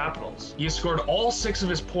Washington Capitals. He has scored all 6 of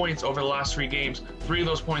his points over the last 3 games, 3 of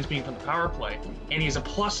those points being from the power play, and he's a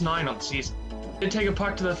 +9 on the season. He did take a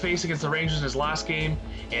puck to the face against the Rangers in his last game,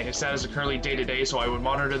 and his status is currently day-to-day, so I would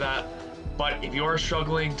monitor that. But if you are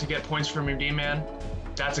struggling to get points from your D-man,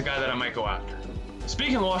 that's a guy that I might go after.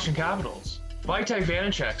 Speaking of the Washington Capitals, Vitek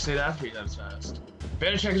Vanacek, say that 3 times fast.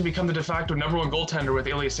 Vanacek has become the de facto #1 goaltender with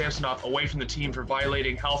Ilya Samsonov away from the team for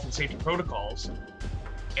violating health and safety protocols.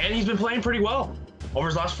 And he's been playing pretty well. Over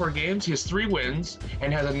his last 4 games, he has 3 wins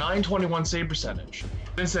and has a .921 save percentage.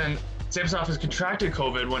 Since then, Samsonov has contracted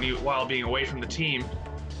COVID while being away from the team.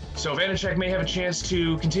 So Vanacek may have a chance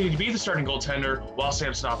to continue to be the starting goaltender while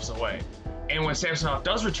Samsonov is away. And when Samsonov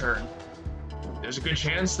does return, there's a good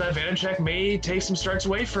chance that Vanacek may take some starts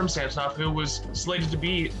away from Samsonov, who was slated to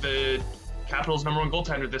be the Capitals' #1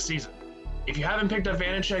 goaltender this season. If you haven't picked up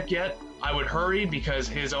Vanacek yet, I would hurry because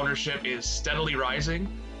his ownership is steadily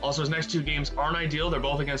rising. Also, his next 2 games aren't ideal. They're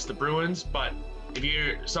both against the Bruins, but if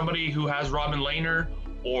you're somebody who has Robin Lehner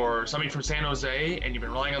or somebody from San Jose and you've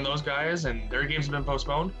been relying on those guys and their games have been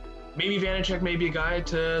postponed, maybe Vanacek may be a guy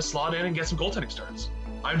to slot in and get some goaltending starts.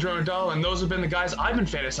 I'm Jordan McDowell, and those have been the guys I've been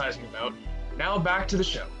fantasizing about. Now back to the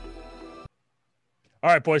show. All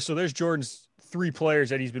right, boys. So there's Jordan's 3 players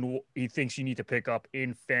that he thinks you need to pick up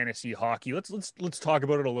in fantasy hockey. Let's talk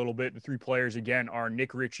about it a little bit. The 3 players again are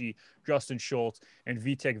Nick Ritchie, Justin Schultz, and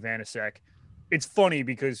Vitek Vanacek. It's funny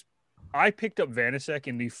because I picked up Vanacek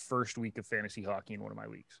in the first week of fantasy hockey in one of my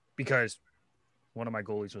leagues because one of my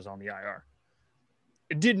goalies was on the IR.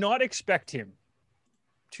 I did not expect him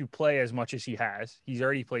to play as much as he has. He's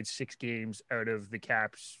already played 6 games out of the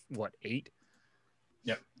Caps, 8?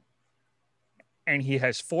 Yep. And he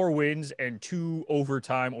has 4 wins and 2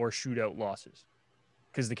 overtime or shootout losses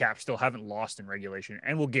because the Caps still haven't lost in regulation.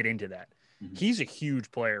 And we'll get into that. Mm-hmm. He's a huge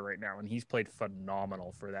player right now, and he's played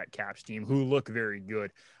phenomenal for that Caps team, who look very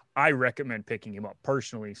good. I recommend picking him up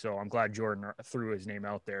personally, so I'm glad Jordan threw his name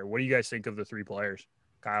out there. What do you guys think of the 3 players?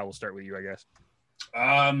 Kyle, we'll start with you, I guess.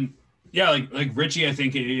 Yeah, like Richie, I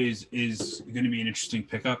think is going to be an interesting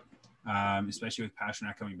pickup, especially with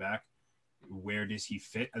Pastrnak coming back. Where does he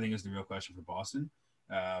fit? I think is the real question for Boston.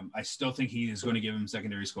 I still think he is going to give him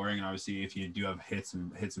secondary scoring, and obviously, if you do have hits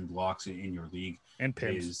and blocks in your league, and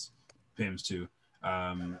Pims too,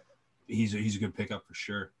 he's a good pickup for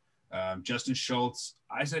sure. Justin Schultz,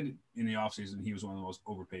 I said in the offseason he was one of the most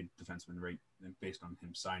overpaid defensemen, right, based on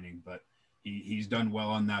him signing, but he's done well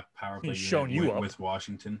on that power play. He's shown you up with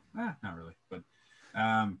Washington. Not really, but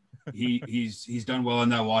he's done well in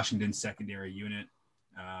that Washington secondary unit.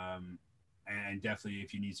 And definitely,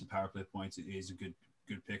 if you need some power play points, it is a good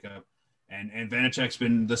pickup. And Vanecek's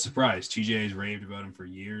been the surprise. TJ has raved about him for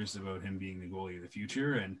years, about him being the goalie of the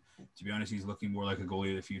future. And to be honest, he's looking more like a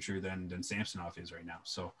goalie of the future than Samsonov is right now.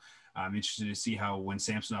 So I'm interested to see how, when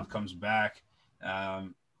Samsonov comes back,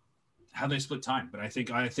 how they split time. But I think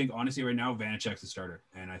honestly right now, Vanecek's the starter.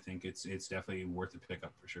 And I think it's definitely worth a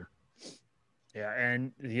pickup for sure. Yeah,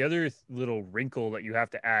 and the other little wrinkle that you have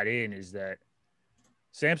to add in is that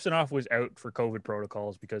Samsonov was out for COVID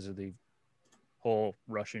protocols because of the whole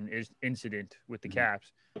Russian incident with the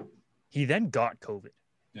Caps. He then got COVID.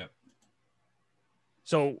 Yeah.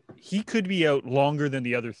 So he could be out longer than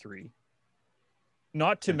the other three.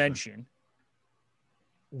 Not to mention,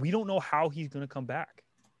 we don't know how he's going to come back.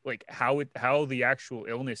 Like how the actual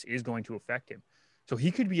illness is going to affect him. So he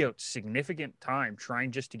could be out significant time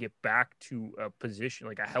trying just to get back to a position,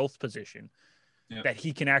 like a health position, that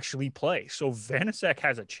he can actually play. So Vanecek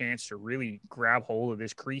has a chance to really grab hold of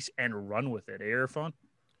this crease and run with it. Irfan?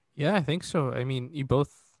 Yeah, I think so. I mean, you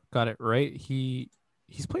both got it right.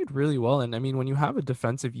 He's played really well. And I mean, when you have a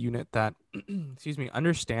defensive unit that,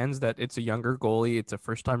 understands that it's a younger goalie, it's a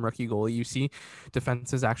first-time rookie goalie, you see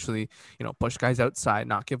defenses actually, push guys outside,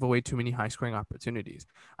 not give away too many high-scoring opportunities.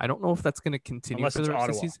 I don't know if that's going to continue Unless for the rest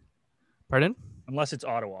of the season. Pardon? Unless it's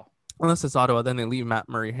Ottawa. Unless it's Ottawa, then they leave Matt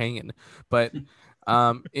Murray hanging. But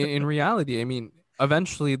in reality, I mean,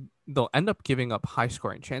 eventually they'll end up giving up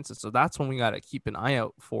high-scoring chances. So that's when we got to keep an eye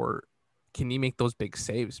out for, can he make those big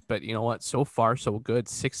saves? But you know what? So far, so good.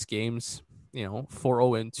 6 games,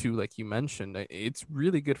 4-0-2, like you mentioned. It's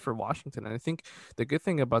really good for Washington. And I think the good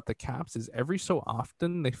thing about the Caps is every so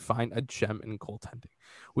often they find a gem in goaltending.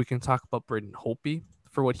 We can talk about Braden Holtby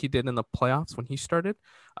for what he did in the playoffs when he started.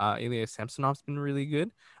 Ilya Samsonov's been really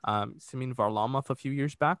good. Semyon Varlamov a few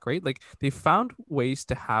years back, right? Like they found ways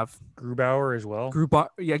to have Grubauer as well.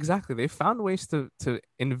 Yeah, exactly. They found ways to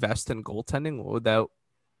invest in goaltending without,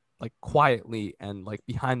 like, quietly and like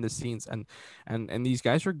behind the scenes, and these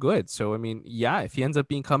guys are good. So I mean, yeah, if he ends up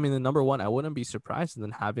becoming the number one, I wouldn't be surprised. And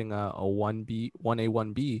then having a 1B, 1A,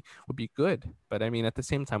 1B would be good. But I mean, at the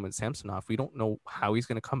same time with Samsonov, we don't know how he's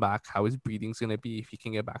going to come back, how his breathing's going to be, if he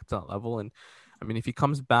can get back to that level. And I mean, if he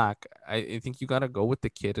comes back, I think you got to go with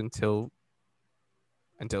the kid until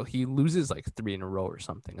he loses like 3 in a row or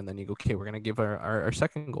something. And then you go, okay, we're going to give our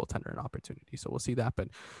second goaltender an opportunity. So we'll see that, but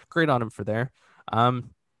great on him for there.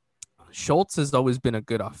 Schultz has always been a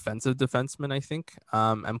good offensive defenseman, I think,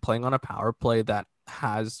 and playing on a power play that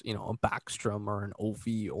has, a Backstrom or an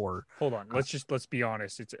Ovi or... Hold on. Let's be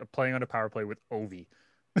honest. It's playing on a power play with Ovi.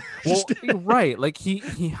 Well, right. Like he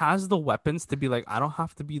has the weapons to be like, I don't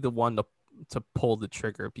have to be the one to pull the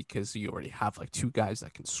trigger because you already have like 2 guys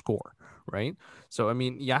that can score, right? So, I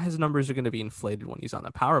mean, yeah, his numbers are going to be inflated when he's on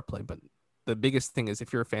the power play, but the biggest thing is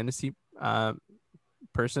if you're a fantasy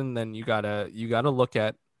person, then you gotta look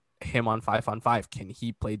at him on 5-on-5. Can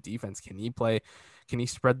he play defense? Can he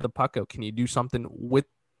spread the puck out? Can he do something with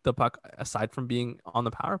the puck aside from being on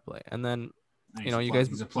the power play? And then he's a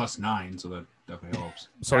 +9, so that definitely helps.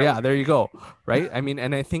 So yeah, there you go. Right. I mean,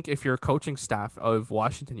 and I think if you're a coaching staff of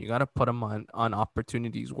Washington, you got to put him on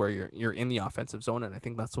opportunities where you're in the offensive zone. And I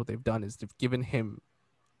think that's what they've done, is they've given him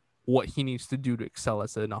what he needs to do to excel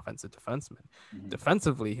as an offensive defenseman. Mm-hmm.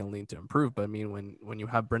 Defensively, he'll need to improve. But I mean, when you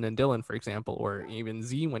have Brendan Dillon, for example, or even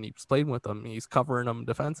Z, when he's played with them, he's covering them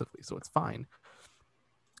defensively, so it's fine.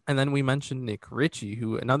 And then we mentioned Nick Ritchie,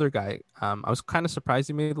 who another guy, I was kind of surprised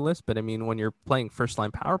he made the list, but I mean, when you're playing first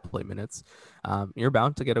line power play minutes, you're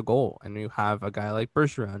bound to get a goal. And you have a guy like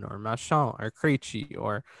Bergeron or Marchand or Krejci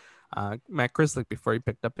or Matt Grzelcyk before he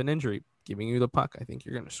picked up an injury, giving you the puck. I think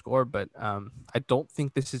you're going to score, but I don't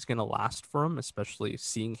think this is going to last for him, especially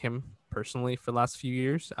seeing him personally for the last few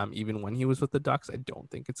years. Even when he was with the Ducks, I don't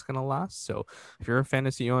think it's going to last. So if you're a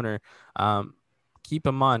fantasy owner, keep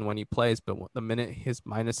him on when he plays, but the minute his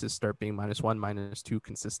minuses start being -1, -2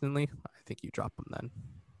 consistently, I think you drop him then.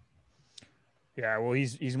 Yeah, well,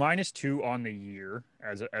 he's -2 on the year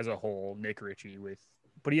as a whole, Nick Ritchie,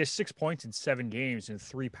 but he has 6 points in 7 games and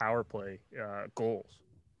 3 power play goals.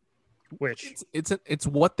 Which it's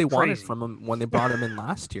what they wanted from him when they brought him in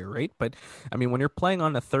last year, right? But I mean, when you're playing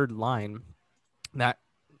on a third line, that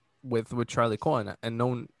with Charlie Coyle, and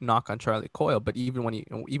no knock on Charlie Coyle, but even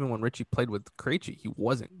when Ritchie played with Krejci, he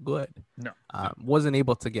wasn't good. No, wasn't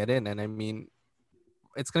able to get in. And I mean,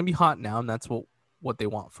 it's gonna be hot now, and that's what they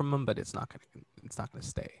want from him, but it's not gonna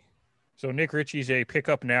stay. So Nick Ritchie's a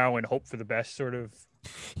pickup now and hope for the best sort of.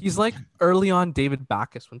 He's like early on David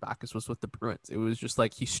Backes when Backes was with the Bruins. It was just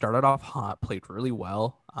like he started off hot, played really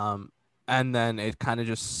well, and then it kind of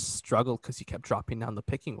just struggled because he kept dropping down the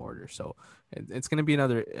picking order. So it's going to be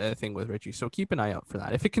another thing with Ritchie. So keep an eye out for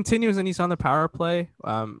that. If it continues and he's on the power play,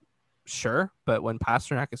 sure. But when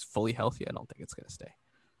Pasternak is fully healthy, I don't think it's going to stay.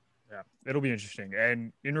 Yeah, it'll be interesting.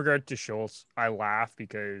 And in regard to Schultz, I laugh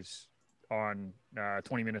because on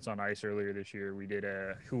 20 Minutes on Ice earlier this year, we did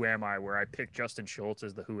a Who Am I, where I picked Justin Schultz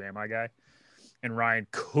as the Who Am I guy, and Ryan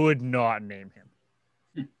could not name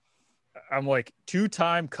him. I'm like,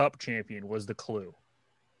 2-time Cup champion was the clue.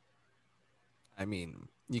 I mean,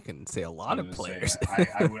 you can say a lot of players.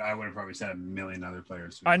 I would have probably said a million other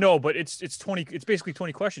players too. I know, but it's 20. It's basically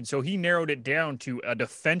 20 questions. So he narrowed it down to a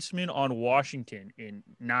defenseman on Washington in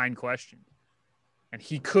 9 questions, and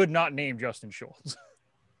he could not name Justin Schultz.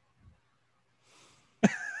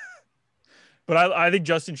 But I think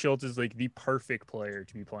Justin Schultz is like the perfect player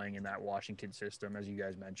to be playing in that Washington system, as you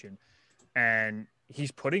guys mentioned. And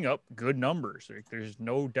he's putting up good numbers. Like, there's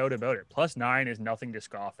no doubt about it. +9 is nothing to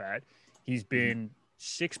scoff at. He's been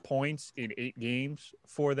 6 points in 8 games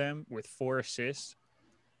for them with 4 assists,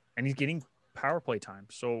 and he's getting power play time.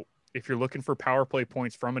 So if you're looking for power play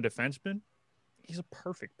points from a defenseman, he's a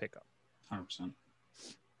perfect pickup. 100%.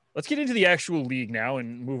 Let's get into the actual league now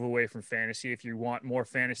and move away from fantasy. If you want more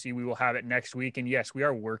fantasy, we will have it next week. And yes, we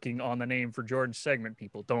are working on the name for Jordan's segment,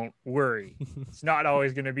 people. Don't worry. It's not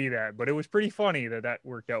always going to be that, but it was pretty funny that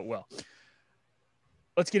worked out well.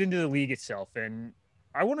 Let's get into the league itself. And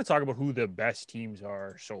I want to talk about who the best teams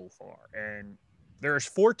are so far. And there's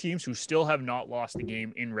 4 teams who still have not lost a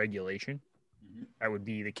game in regulation. That would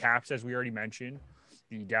be the Caps, as we already mentioned,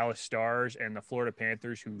 the Dallas Stars, and the Florida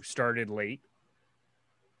Panthers, who started late,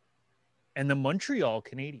 and the Montreal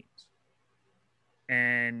Canadiens.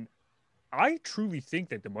 And I truly think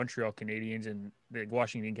that the Montreal Canadiens and the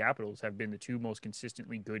Washington Capitals have been the 2 most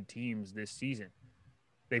consistently good teams this season.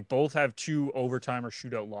 They both have 2 overtime or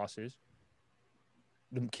shootout losses.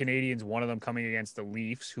 The Canadiens, one of them coming against the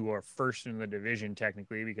Leafs, who are first in the division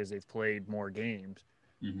technically because they've played more games.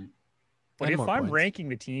 Mm-hmm. But And if more I'm points. ranking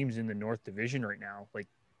the teams in the North Division right now, like,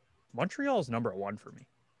 Montreal is number 1 for me.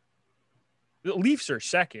 The Leafs are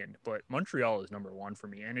second, but Montreal is number 1 for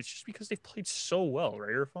me. And it's just because they've played so well,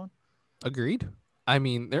 right, Irfan? Agreed. I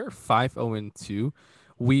mean, they're 5-0-2.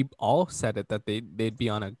 We all said it that they'd be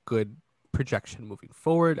on a good projection moving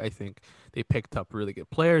forward. I think they picked up really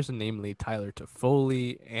good players, and namely Tyler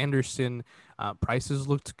Toffoli, Anderson. Prices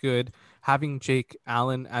looked good. Having Jake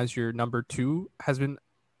Allen as your number 2 has been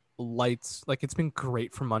lights. Like, it's been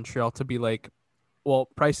great for Montreal to be like, well,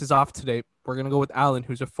 Price is off today. We're going to go with Allen,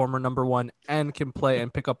 who's a former number 1 and can play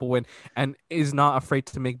and pick up a win and is not afraid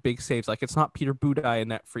to make big saves. Like, it's not Peter Budaj in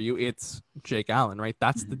net for you. It's Jake Allen, right?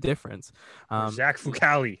 That's the difference. Zach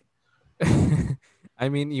Fucali. I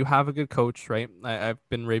mean, you have a good coach, right? I've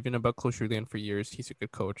been raving about Claude Julien for years. He's a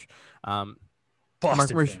good coach.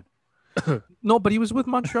 Boston fan. No, but he was with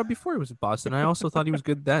Montreal before he was with Boston. I also thought he was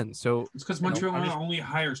good then. So It's because Montreal only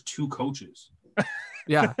hires 2 coaches.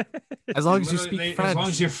 yeah, as long as you speak French. As long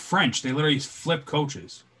as you're French, they literally flip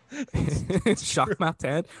coaches. Jacques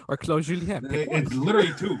Martin or Claude Julien. Pick one. It's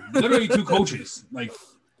literally two coaches. Like,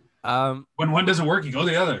 when one doesn't work, you go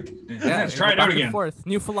the other. Let's try it out again. Forth.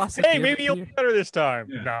 New philosophy. Hey, maybe you'll be better this time.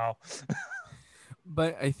 Yeah. No.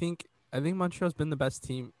 But I think Montreal's been the best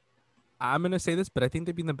team. I'm gonna say this, but I think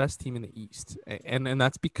they've been the best team in the East, and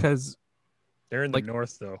that's because They're in like, the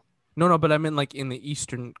North, though. No, but I mean like in the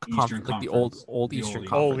Eastern Conference, like the old The Eastern old-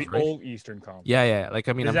 Oh, Conference. the right? old Eastern Conference. Yeah. Like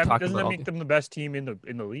I mean, I'm talking doesn't about. that all make the- them the best team in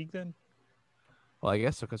the league then? Well, I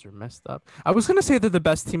guess so because they're messed up. I was gonna say they're the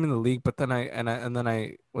best team in the league, but then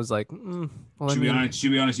I was like, well, To be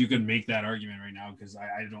honest, you could make that argument right now because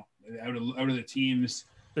I don't out of the teams.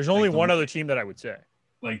 There's only Like the- one other team that I would say.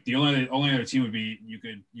 Like the only other team would be you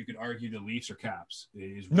could argue the Leafs or Caps.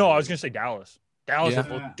 No, I was gonna say Dallas. Dallas Yeah.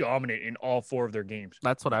 have looked dominant in all 4 of their games.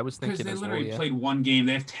 That's what I was because thinking they as well. literally Yeah. played 1 game.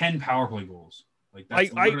 They have 10 power play goals. Like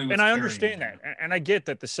that's I literally what's I carrying understand them. that, and I get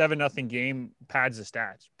that the 7-0 game pads the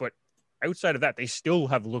stats, but outside of that, they still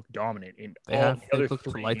have looked dominant in They all have the they other looked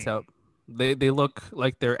 3 lights games. out. They look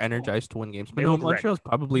like they're energized to win games. But They no, look ready. Montreal's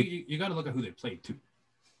probably You got to look at who they played too.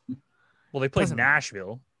 Well, they played Doesn't matter.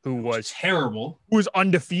 Nashville, who was Terrible,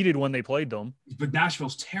 undefeated when they played them. but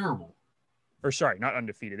Nashville's terrible. Or sorry, not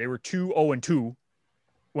undefeated. They were 2-0-2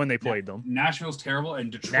 when they played them. Nashville's terrible,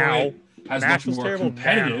 and Detroit Now, has Nashville's looked more terrible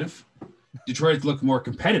competitive. Detroit looked more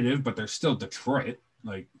competitive, but they're still Detroit.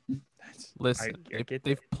 Like Listen, I get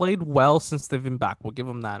they've played well since they've been back. We'll give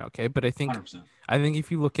them that, okay? But I think 100%.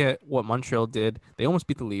 if you look at what Montreal did, they almost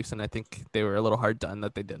beat the Leafs, and I think they were a little hard done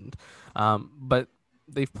that they didn't. But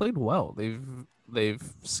they've played well. They've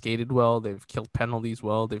skated well. They've killed penalties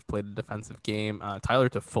well. They've played a defensive game. Tyler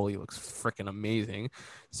Toffoli looks freaking amazing.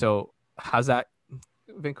 So how's that,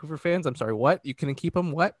 Vancouver fans? I'm sorry, what? You couldn't keep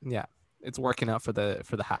him? What? Yeah, it's working out for the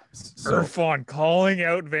Habs. So Irfan calling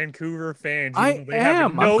out Vancouver fans. I even though they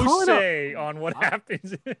have am. I'm no calling say on what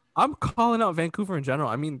happens. I'm calling out Vancouver in general.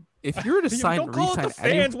 I mean, if you were to Don't call it the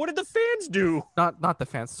re-sign fans. What did the fans do? not the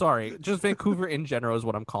fans, sorry, just Vancouver in general is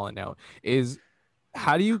what I'm calling out. Is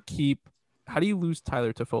how do you lose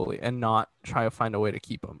Tyler Toffoli and not try to find a way to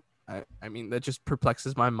keep him? I mean, that just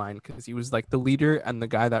perplexes my mind because he was like the leader and the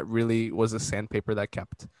guy that really was a sandpaper that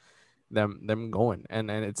kept them going, and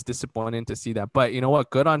it's disappointing to see that. But you know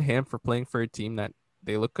what? Good on him for playing for a team that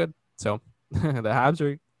they look good. So the Habs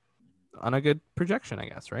are on a good projection, I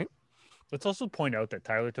guess, right? Let's also point out that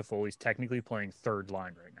Tyler Toffoli's technically playing third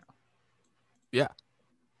line right now. Yeah.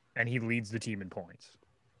 And he leads the team in points.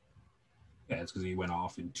 Yeah, it's because he went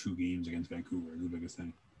off in 2 games against Vancouver. The biggest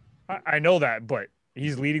thing. I know that, but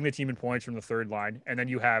he's leading the team in points from the third line. And then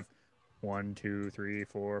you have 1, 2, 3,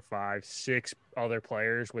 4, 5, 6 other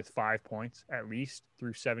players with 5 points at least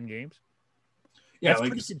through 7 games. Yeah, that's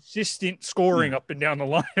pretty consistent scoring up and down the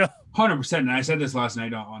lineup. 100%. And I said this last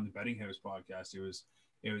night on the Betting House podcast.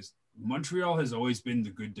 It was Montreal has always been the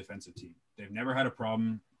good defensive team. They've never had a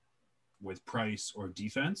problem with price or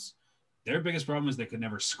defense. Their biggest problem is they could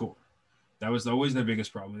never score. That was always their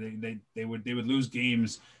biggest problem. They would lose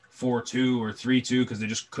games 4-2 or 3-2 because they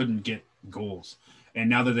just couldn't get goals. And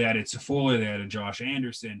now that they added Toffoli, they added Josh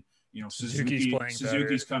Anderson. You know,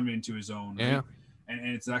 Suzuki's coming into his own. Right? Yeah.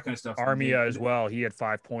 And it's that kind of stuff. Armia as well. He had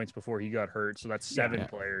 5 points before he got hurt, so that's 7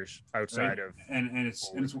 players outside of. And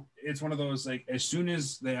it's one of those, like, as soon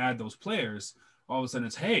as they add those players, all of a sudden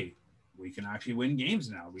it's, hey, we can actually win games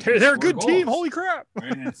now. They're a good team. Holy crap!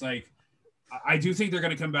 Right? And it's like, I do think they're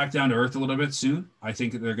going to come back down to earth a little bit soon. I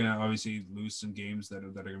think that they're going to obviously lose some games that are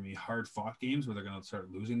going to be hard fought games where they're going to start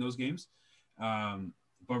losing those games.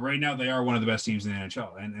 But right now they are one of the best teams in the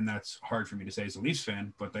NHL, and that's hard for me to say as a Leafs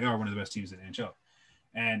fan, but they are one of the best teams in the NHL.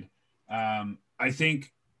 And I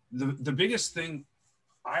think the biggest thing,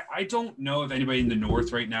 I don't know if anybody in the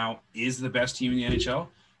North right now is the best team in the NHL,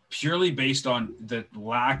 purely based on the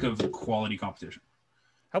lack of quality competition.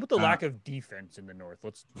 How about the lack of defense in the North?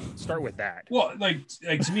 Let's start with that. Well, like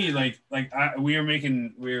to me,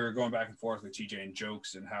 we were going back and forth with TJ and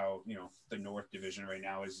jokes and how, you know, the North Division right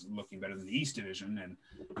now is looking better than the East Division, and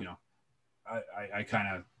you know, I kind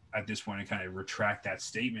of at this point I kind of retract that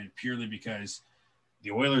statement purely because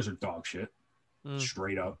the Oilers are dog shit,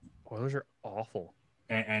 straight up. Oilers are awful,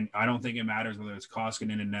 and I don't think it matters whether it's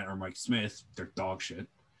Koskinen in net or Mike Smith. They're dog shit.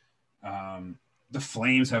 The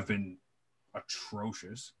Flames have been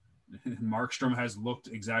atrocious. Markstrom has looked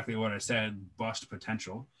exactly what I said, bust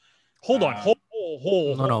potential. Hold on.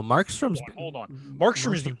 No, Markstrom's hold on.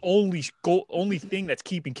 Markstrom is the only thing that's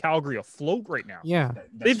keeping Calgary afloat right now. Yeah.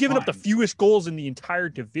 They've given up the fewest goals in the entire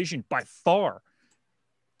division by far.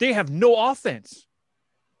 They have no offense.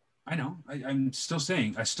 I know. I'm still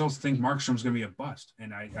saying I still think Markstrom's going to be a bust,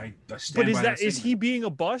 and I stand but by that is statement. he being a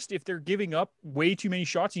bust if they're giving up way too many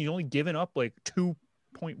shots and he's only giving up like 2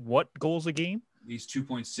 point what goals a game? He's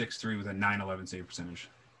 2.63 with a 911 save percentage.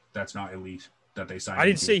 That's not elite that they signed. I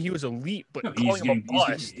didn't say he was elite, but No, calling him a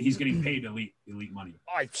bust. He's getting paid elite money.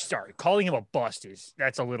 I'm sorry, calling him a bust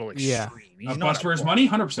that's a little extreme. Yeah. He's A not bust for his money,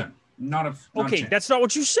 100%. Not okay, that's not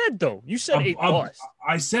what you said though. You said a bust.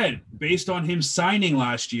 I said based on him signing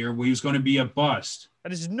last year, where he was going to be a bust.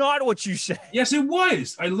 That is not what you said. Yes, it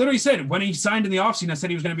was. I literally said when he signed in the offseason, I said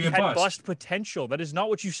he was going to be a bust. Bust potential. That is not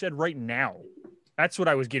what you said right now. That's what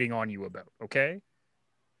I was getting on you about. Okay.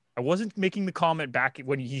 I wasn't making the comment back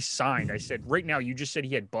when he signed. I said right now you just said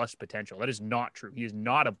he had bust potential. That is not true. He is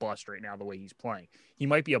not a bust right now the way he's playing. He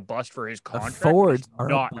might be a bust for his contract. Forwards are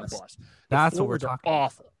not a bust. That's what we're talking about.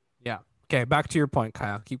 Awful. Yeah. Okay, back to your point,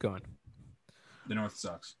 Kyle. Keep going. The North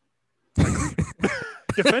sucks.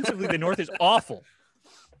 Defensively, the North is awful.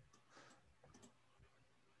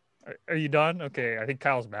 Are you done? Okay, I think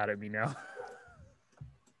Kyle's mad at me now.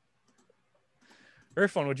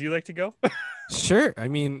 Irfan, would you like to go? Sure. I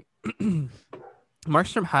mean,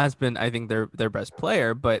 Markstrom has been, I think, their best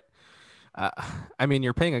player, but I mean,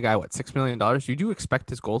 you're paying a guy $6 million. You do expect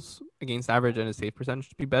his goals against average and his save percentage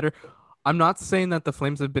to be better. I'm not saying that the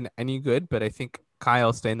Flames have been any good, but I think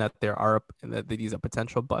Kyle saying that that he's a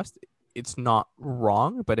potential bust. It's not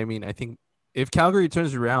wrong, but I mean, I think if Calgary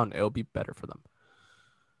turns around, it'll be better for them.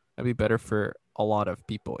 It'll be better for a lot of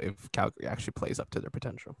people if Calgary actually plays up to their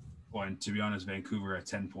potential. Well, and to be honest, Vancouver at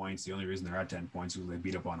 10 points, the only reason they're at 10 points is they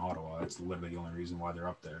beat up on Ottawa. That's literally the only reason why they're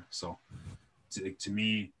up there. So to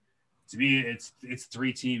me, it's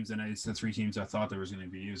three teams, and it's the three teams I thought there was going to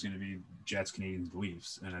be. It was going to be Jets, Canadiens,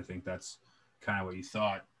 Leafs, and I think that's kind of what you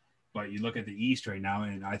thought. But you look at the East right now,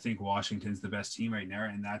 and I think Washington's the best team right now,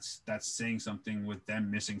 and that's saying something with them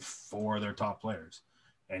missing 4 of their top players,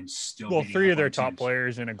 and still 3 of their top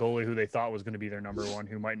players and a goalie who they thought was going to be their number one,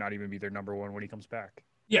 who might not even be their number one when he comes back.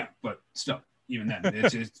 Yeah, but still, even then,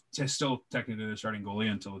 it's still technically the starting goalie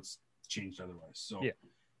until it's changed otherwise. So, yeah,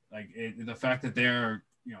 like the fact that they're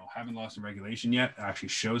haven't lost in regulation yet actually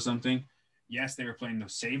shows something. Yes, they were playing the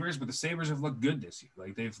Sabres, but the Sabres have looked good this year.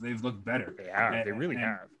 Like they've looked better. They have. They really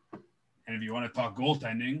have. And if you want to talk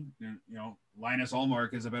goaltending, Linus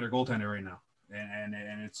Ullmark is a better goaltender right now, and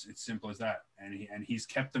it's simple as that. And he's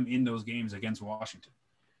kept them in those games against Washington,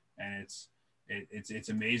 and it's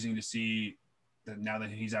amazing to see that now that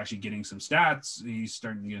he's actually getting some stats, he's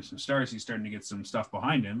starting to get some starts, he's starting to get some stuff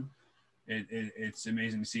behind him. It's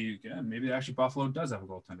amazing to see. Yeah, maybe actually Buffalo does have a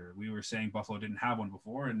goaltender. We were saying Buffalo didn't have one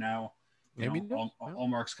before, and now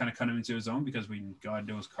Ullmark's kind of coming into his own because God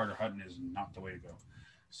knows Carter Hutton is not the way to go.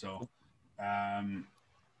 So,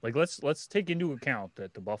 let's take into account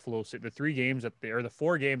that the 4 games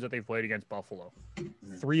that they've played against Buffalo,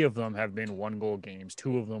 3 of them have been 1-goal games.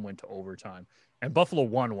 2 of them went to overtime, and Buffalo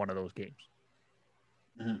won one of those games.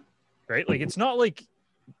 Mm-hmm. Right? Like it's not like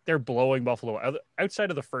they're blowing Buffalo outside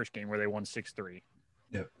of the first game where they won 6-3.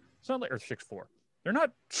 Yep. It's not like, or 6-4. They're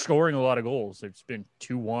not scoring a lot of goals. It's been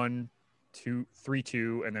 2-1,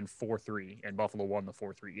 3-2, and then 4-3, and Buffalo won the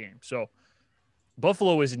 4-3 game. So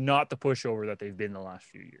Buffalo is not the pushover that they've been the last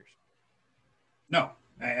few years. No,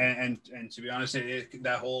 and to be honest,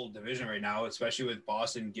 that whole division right now, especially with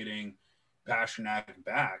Boston getting Pastrnak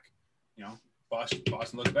back, Boston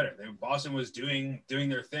looks better. Boston was doing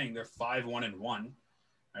their thing. They're 5-1-1,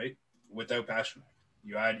 right? Without Pastrnak,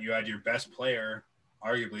 you had your best player,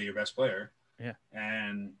 arguably your best player. Yeah,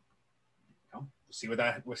 and we'll see what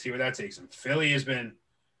that takes them. Philly's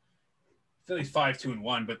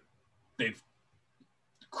 5-2-1, but they've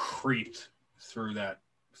creeped through that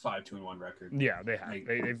 5-2-1 record. Yeah, they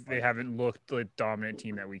have. They haven't looked the dominant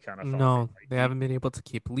team that we kind of thought. No, they haven't been able to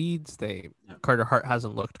keep leads. Carter Hart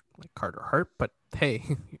hasn't looked like Carter Hart, but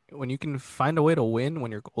hey, when you can find a way to win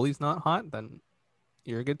when your goalie's not hot, then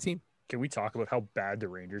you're a good team. Can we talk about how bad the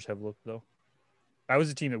Rangers have looked though? That was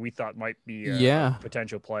a team that we thought might be a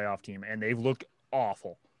potential playoff team, and they've looked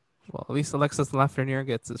awful. Well, at least Alexis Lafreniere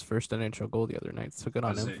gets his first NHL goal the other night, so good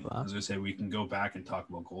on him for that. I was going to say, we can go back and talk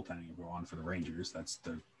about goaltending if we're on for the Rangers. That's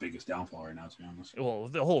their biggest downfall right now, to be honest. Well,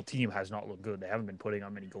 the whole team has not looked good. They haven't been putting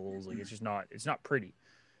on many goals. Like it's not pretty.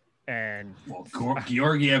 And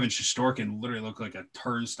Georgiev and Shesterkin literally look like a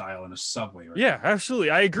turnstile in a subway. Right yeah, now.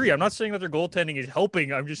 absolutely. I agree. I'm not saying that their goaltending is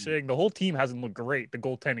helping. I'm just saying the whole team hasn't looked great. The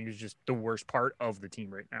goaltending is just the worst part of the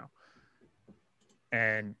team right now.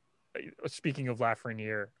 And speaking of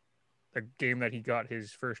Lafreniere, the game that he got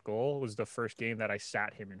his first goal was the first game that I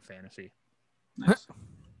sat him in fantasy. Nice.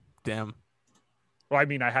 Damn. Well, I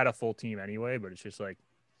mean, I had a full team anyway, but it's just like.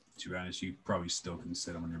 To be honest, you probably still can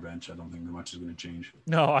sit him on your bench. I don't think much is going to change.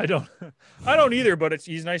 No, I don't. I don't either. But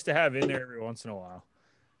he's nice to have in there every once in a while.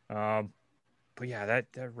 But yeah, that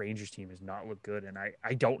Rangers team has not looked good, and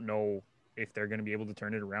I don't know if they're going to be able to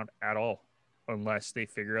turn it around at all, unless they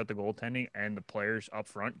figure out the goaltending and the players up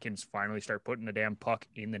front can finally start putting the damn puck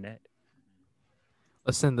in the net.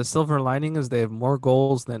 Listen, the silver lining is they have more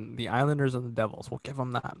goals than the Islanders and the Devils. We'll give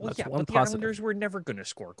them that. Well, That's yeah, one but the positive. Islanders were never going to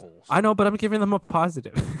score goals. I know, but I'm giving them a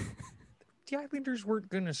positive. The Islanders weren't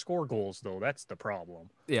going to score goals, though. That's the problem.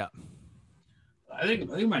 Yeah. I think if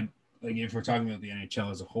we're talking about the NHL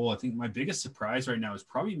as a whole, I think my biggest surprise right now is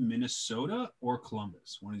probably Minnesota or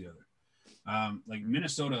Columbus, one or the other. Like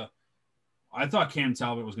Minnesota, I thought Cam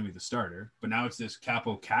Talbot was going to be the starter, but now it's this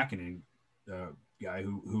Capo Kakinen guy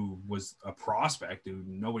who was a prospect who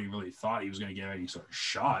nobody really thought he was going to get any sort of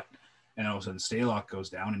shot. And all of a sudden Stalock goes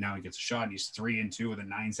down and now he gets a shot and he's 3-2 with a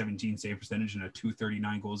 .917 save percentage and a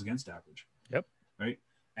 .239 goals against average. Yep. Right.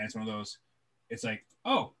 And it's one of those, it's like,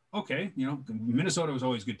 oh, okay. Minnesota was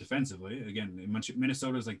always good defensively. Again,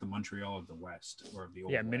 Minnesota is like the Montreal of the West or of the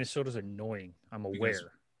old West. Minnesota's annoying. I'm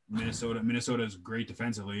aware. Minnesota is great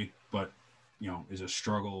defensively, but is a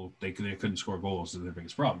struggle. They couldn't score goals. Is their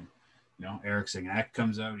biggest problem. Eric Signac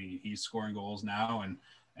comes out. He's scoring goals now, and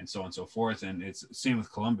so on and so forth. And it's same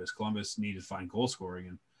with Columbus. Columbus needed to find goal scoring,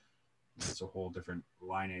 and it's a whole different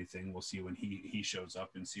line thing. We'll see when he shows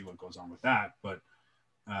up and see what goes on with that. But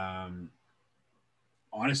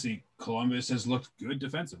honestly, Columbus has looked good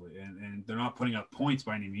defensively, and they're not putting up points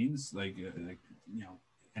by any means. Like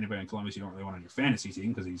anybody in Columbus you don't really want on your fantasy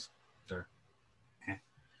team because they're.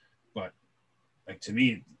 But like to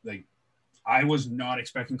me, like I was not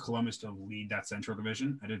expecting Columbus to lead that Central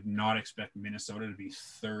Division. I did not expect Minnesota to be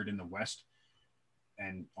third in the West,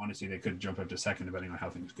 and honestly, they could jump up to second depending on how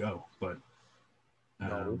things go. But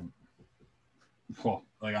well,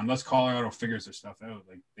 like unless Colorado figures their stuff out,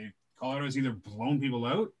 like Colorado's either blown people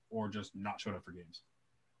out or just not showed up for games.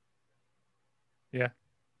 Yeah,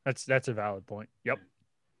 that's a valid point. Yep,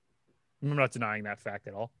 I'm not denying that fact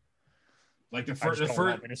at all. Like the I first, just don't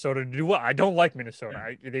want Minnesota to do what? I don't like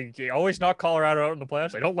Minnesota. They always knock Colorado out in the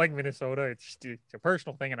playoffs. I don't like Minnesota. It's a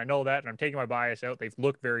personal thing, and I know that, and I'm taking my bias out. They've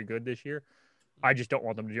looked very good this year. I just don't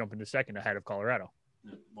want them to jump into second ahead of Colorado.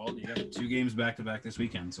 Well, you have 2 games back-to-back this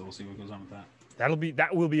weekend, so we'll see what goes on with that.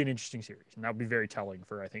 That will be an interesting series, and that'll be very telling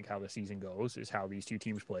for I think how the season goes. Is how these two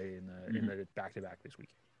teams play in the back-to-back this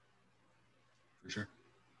weekend. For sure.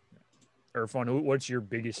 Irfan, what's your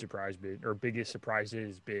biggest surprise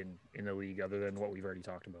surprises been in the league other than what we've already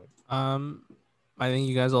talked about? I think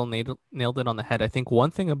you guys all nailed it on the head. I think one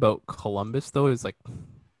thing about Columbus though is like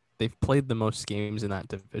they've played the most games in that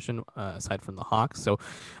division aside from the Hawks, so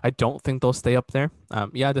I don't think they'll stay up there.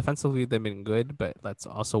 Yeah, defensively they've been good, but that's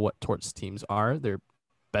also what Torts teams are. They're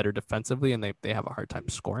better defensively and they have a hard time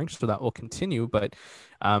scoring, so that will continue. But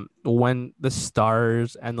when the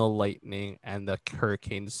Stars and the Lightning and the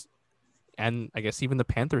Hurricanes and I guess even the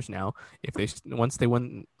Panthers now, once they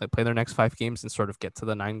play their next 5 games and sort of get to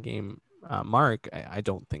the 9-game mark, I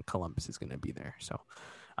don't think Columbus is going to be there. So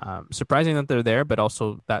surprising that they're there, but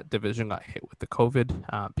also that division got hit with the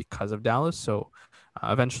COVID because of Dallas. So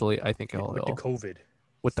eventually, I think it'll with the COVID.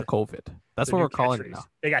 With the COVID, that's what we're calling it now.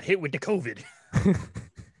 They got hit with the COVID.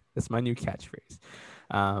 That's my new catchphrase.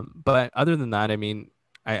 But other than that, I mean,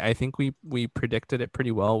 I think we predicted it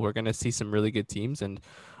pretty well. We're going to see some really good teams, and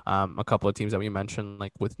a couple of teams that we mentioned,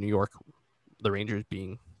 like with New York, the Rangers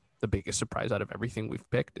being the biggest surprise out of everything we've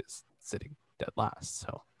picked, is sitting dead last.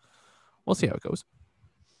 So we'll see how it goes.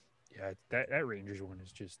 Yeah, that Rangers one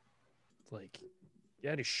is just like,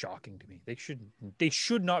 that is shocking to me. They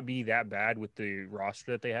should not be that bad with the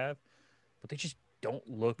roster that they have, but they just don't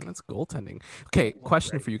look. That's goaltending. Okay,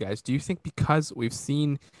 question for you guys: do you think because we've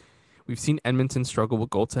seen Edmonton struggle with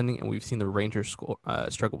goaltending and we've seen the Rangers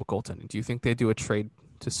struggle with goaltending, do you think they do a trade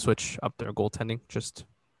to switch up their goaltending? Just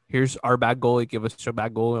here's our bad goalie, give us your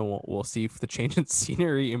bad goal, and we'll see if the change in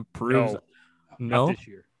scenery improves. No, not this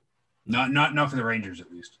year. Not for the Rangers,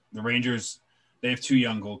 at least. The Rangers, they have 2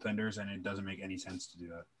 young goaltenders, and it doesn't make any sense to do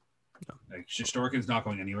that. No. Like Shesterkin's not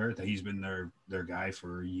going anywhere. He's been their guy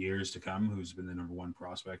for years to come, who's been the number 1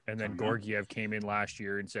 prospect. And then Georgiev came in last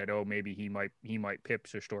year and said, "Oh, maybe he might pip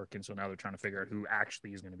Shesterkin." So now they're trying to figure out who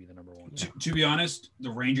actually is going to be the number 1. To be honest, the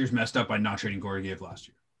Rangers messed up by not trading Georgiev last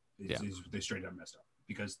year. They straight up messed up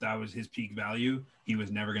because that was his peak value. He was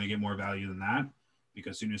never going to get more value than that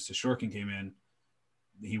because as soon as Shesterkin came in,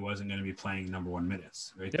 he wasn't going to be playing number 1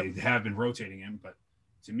 minutes. Right? Yep. They have been rotating him, but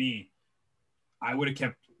to me, I would have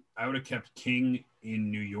kept King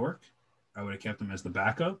in New York. I would have kept him as the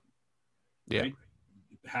backup. Yeah. Right?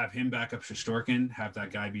 Have him back up Shesterkin, have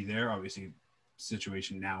that guy be there. Obviously,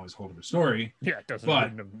 situation now is a whole other story. Yeah,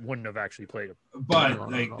 it wouldn't have actually played him. But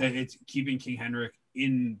it's keeping King Henrik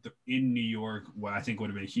in New York, what I think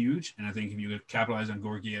would have been huge. And I think if you could capitalize on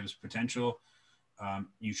Georgiev's potential,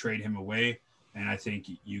 you trade him away, and I think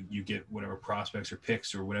you get whatever prospects or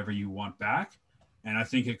picks or whatever you want back. And I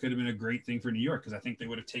think it could have been a great thing for New York because I think they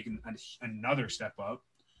would have taken another step up,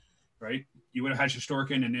 right? You would have had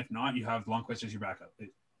Shesterkin, and if not, you have Lundqvist as your backup.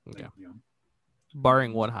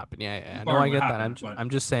 Barring what happened. Yeah. No, I get that. I'm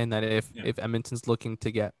just saying that if Edmonton's looking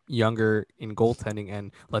to get younger in goaltending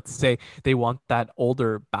and let's say they want that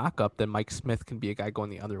older backup, then Mike Smith can be a guy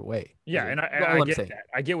going the other way. Yeah, and I get that.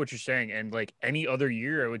 I get what you're saying. And like any other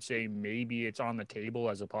year, I would say maybe it's on the table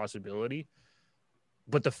as a possibility.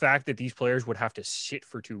 But the fact that these players would have to sit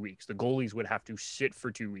for 2 weeks, the goalies would have to sit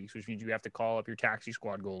for 2 weeks, which means you have to call up your taxi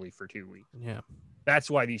squad goalie for 2 weeks. Yeah. That's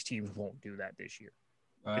why these teams won't do that this year.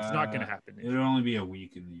 It's not going to happen. It'll only be a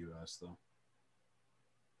week in the U.S. though.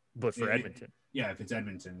 But for Edmonton, if it's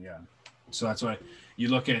Edmonton, yeah. So that's why you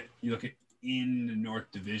look at in the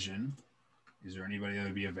North Division. Is there anybody that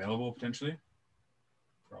would be available potentially?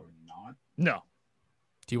 Probably not. No.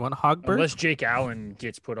 Do you want Hogberg? Unless Jake Allen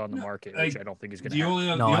gets put on the market, which I don't think is going to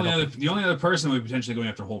happen. The only other person would be potentially going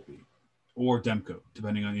after Holtby or Demko,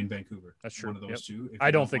 depending on in Vancouver. That's true. One of those two. I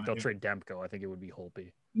don't think they'll trade Demko. I think it would be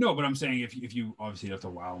Holtby. No, but I'm saying if you obviously have to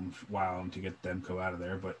wow him to get Demko out of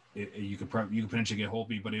there, but you could potentially get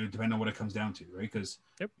Holtby, but it would depend on what it comes down to, right? Because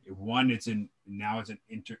one, it's an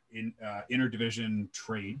interdivision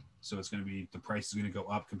trade, so it's going to be the price is going to go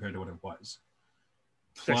up compared to what it was.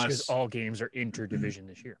 Plus, because all games are interdivision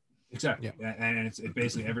this year. Exactly, and it's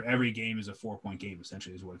basically every game is a 4-point game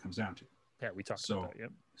essentially is what it comes down to. Yeah, we talked about that.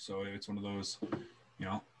 Yep. So it's one of those,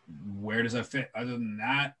 where does that fit? Other than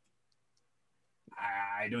that,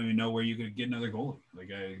 I don't even know where you could get another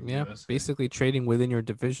goalie. Basically trading within your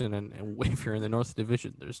division, and if you're in the North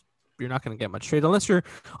Division, you're not going to get much trade unless you're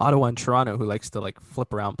Ottawa and Toronto, who likes to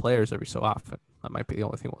flip around players every so often. That might be the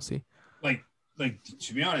only thing we'll see. Like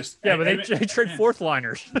to be honest, but they trade fourth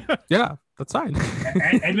liners. Yeah, that's fine.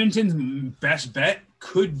 Edmonton's best bet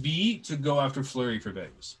could be to go after Fleury for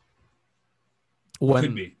Vegas.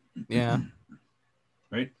 Could be, yeah,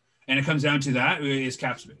 right. And it comes down to that is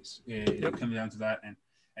cap space. It comes down to that,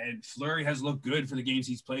 and Fleury has looked good for the games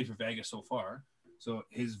he's played for Vegas so far. So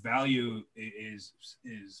his value is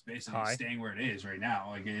basically staying where it is right now.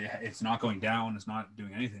 Like it's not going down. It's not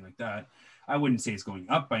doing anything like that. I wouldn't say it's going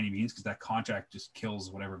up by any means because that contract just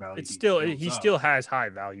kills whatever value. It's still still has high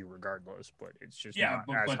value regardless, but it's just not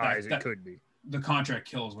as high as it could be. The contract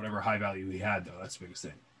kills whatever high value he had, though. That's the biggest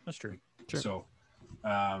thing. That's true. Sure. So,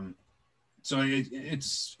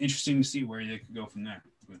 it's interesting to see where they could go from there.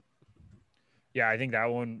 But. Yeah, I think that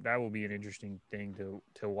will be an interesting thing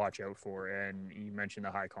to watch out for. And you mentioned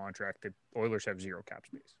the high contract. The Oilers have zero cap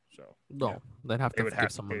space, so they'd have to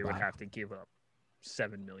give someone They back. would have to give up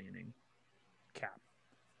 $7 million in cap.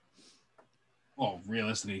 Well,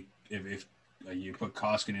 realistically, if you put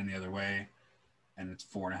Koskinen the other way, and it's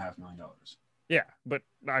 $4.5 million. Yeah, but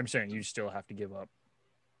I'm saying you still have to give up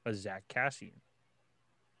a Zach Kassian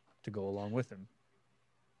to go along with him.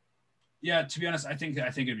 Yeah, to be honest, I think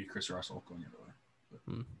it'd be Chris Russell going the other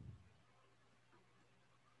way.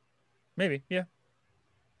 Maybe, yeah.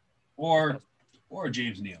 Or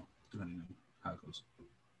James Neal, depending on how it goes.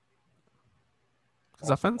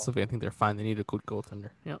 Because offensively, I think they're fine. They need a good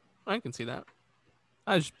goaltender. Yeah, I can see that.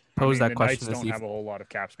 I just posed that question. The Knights don't have a whole lot of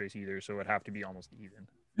cap space either, so it'd have to be almost even.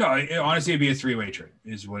 No, honestly, it'd be a three-way trade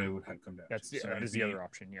is what it would come down to. That is the other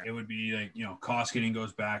option, yeah. It would be Koskinen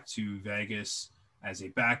goes back to Vegas as a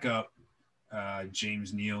backup.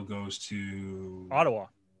 James Neal goes to Ottawa.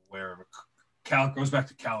 Wherever. Goes back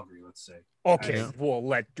to Calgary, let's say. Okay,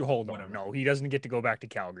 hold on. Whatever. No, he doesn't get to go back to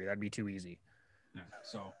Calgary. That'd be too easy. Yeah,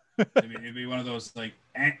 so it'd be one of those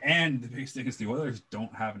and the biggest thing is the Oilers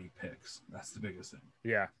don't have any picks. That's the biggest thing.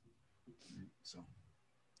 Yeah. So.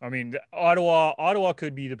 I mean, Ottawa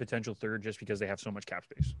could be the potential third just because they have so much cap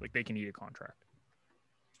space. Like they can eat a contract.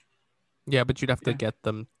 Yeah, but you'd have to get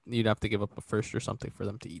them. You'd have to give up a first or something for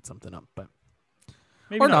them to eat something up. But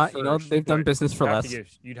maybe or not. First, they've done business for less.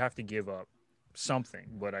 You'd have to give up something,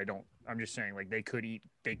 but I don't. I'm just saying, they could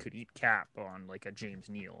eat cap on a James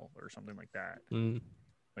Neal or something like that.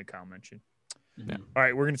 Like Kyle mentioned. Yeah. All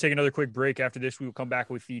right, we're going to take another quick break. After this, we will come back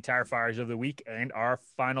with the Tire Fires of the week and our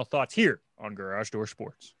final thoughts here on Garage Door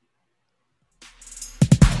Sports.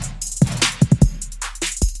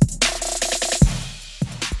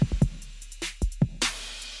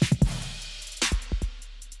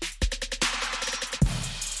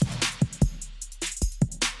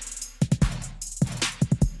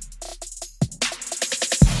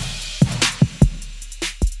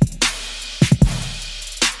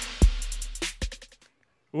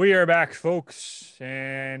 We are back, folks,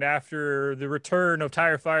 and after the return of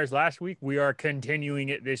Tire Fires last week, we are continuing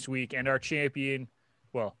it this week, and our champion,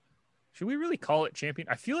 well, should we really call it champion?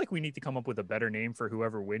 I feel like we need to come up with a better name for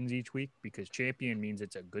whoever wins each week, because champion means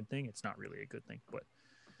it's a good thing. It's not really a good thing, but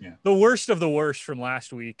yeah. The worst of the worst from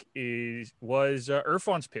last week was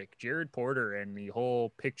Irfan's pick, Jared Porter, and the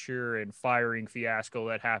whole picture and firing fiasco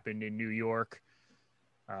that happened in New York.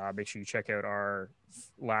 Make sure you check out our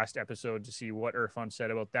last episode to see what Irfan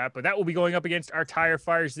said about that. But that will be going up against our Tire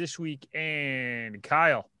Fires this week. And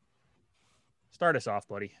Kyle, start us off,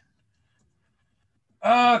 buddy.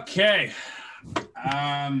 Okay.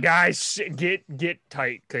 Guys, get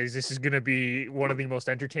tight, because this is going to be one of the most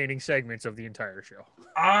entertaining segments of the entire show.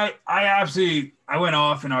 I went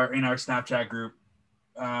off in our Snapchat group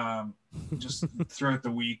just throughout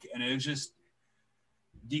the week, and it was just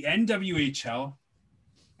the NWHL.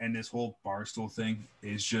 And this whole Barstool thing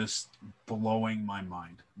is just blowing my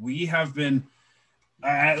mind. We have been,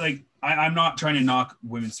 I'm not trying to knock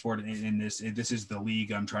women's sport in this. This is the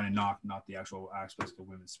league I'm trying to knock, not the actual aspects of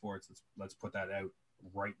women's sports. Let's put that out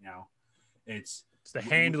right now. It's It's the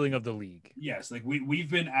handling of the league. Yes, like we've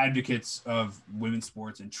been advocates of women's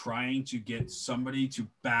sports and trying to get somebody to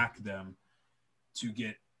back them to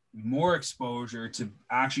get more exposure, to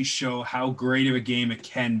actually show how great of a game it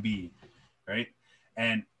can be, right?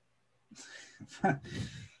 And I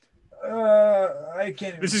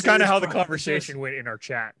can't. This is kind of how the conversation went in our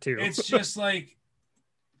chat too. It's just like,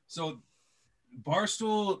 so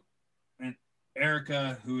Barstool and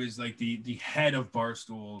Erica, who is like the head of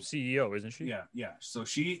Barstool, CEO, isn't she? Yeah. So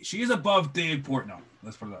she is above Dave Portnoy.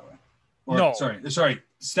 Let's put it that way. Or, No. sorry.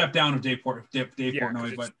 Step down of Dave Yeah, Portnoy,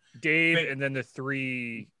 'cause but it's Dave and then the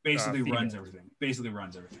three basically runs females. everything.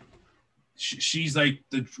 She's like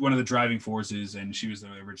one of the driving forces, and she was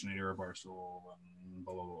the originator of Barstool.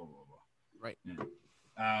 Blah, blah, blah, blah, blah. Right.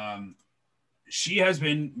 Yeah. She has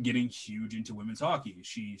been getting huge into women's hockey.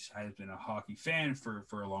 She has been a hockey fan for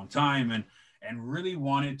a long time, and really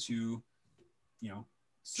wanted to,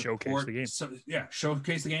 Showcase the game.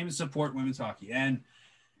 Showcase the game and support women's hockey. And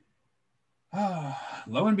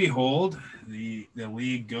lo and behold, the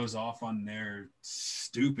league goes off on their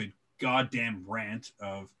stupid goddamn rant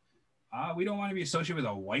of, we don't want to be associated with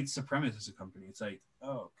a white supremacist company. It's like,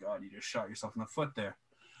 oh God, you just shot yourself in the foot there.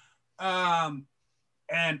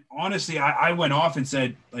 And honestly, I went off and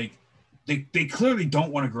said, like, they clearly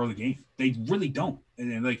don't want to grow the game. They really don't.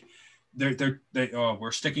 And then, like,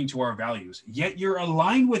 we're sticking to our values. Yet you're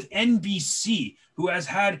aligned with NBC, who has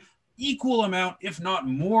had equal amount, if not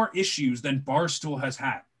more, issues than Barstool has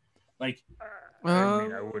had. Like,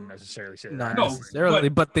 I wouldn't necessarily say that. Not No, necessarily,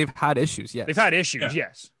 but they've had issues. Yes, They've had issues, Yeah.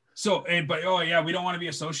 yes. so, we don't want to be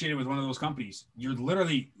associated with one of those companies. You're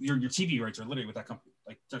literally, your TV rights are literally with that company.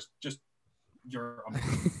 Like, just you're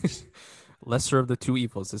lesser of the two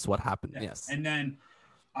evils is what happened. Yeah. Yes, And then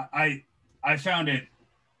I found it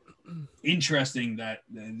interesting that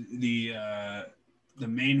the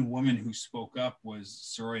main woman who spoke up was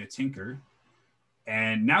Soraya Tinker,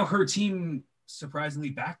 and now her team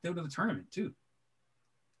surprisingly backed out of the tournament too.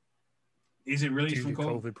 Is it really Due from to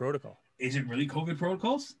COVID protocol. Is it really COVID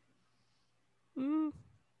protocols? Mm,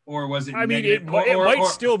 Or was it? I mean, negative? it might or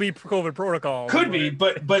still be COVID protocol. could be,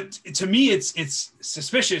 but to me, it's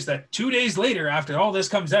suspicious that 2 days later, after all this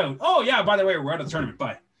comes out, oh yeah, by the way, we're out of the tournament.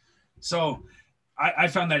 Bye. So I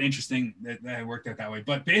found that interesting that it worked out that way.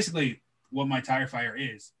 But basically, what my tire fire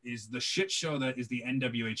is the shit show that is the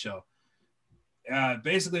NWHL.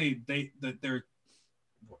 Basically, their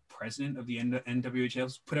president of the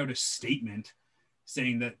NWHL put out a statement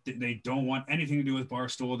saying that they don't want anything to do with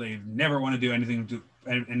Barstool. They never want to do anything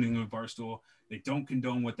with Barstool. They don't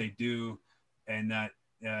condone what they do, and that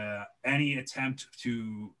any attempt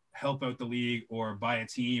to help out the league or buy a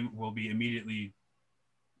team will be immediately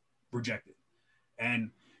rejected.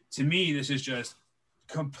 And to me, this is just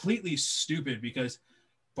completely stupid, because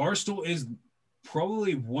Barstool is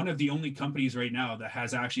probably one of the only companies right now that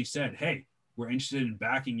has actually said, hey, we're interested in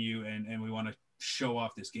backing you, and we want to show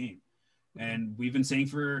off this game. And we've been saying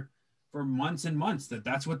for months and months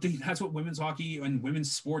that's what women's hockey and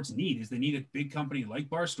women's sports need. Is they need a big company like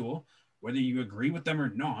Barstool, whether you agree with them or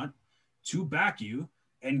not, to back you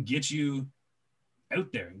and get you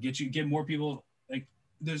out there and get more people. Like,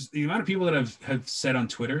 there's the amount of people that have said on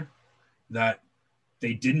Twitter that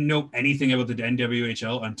they didn't know anything about the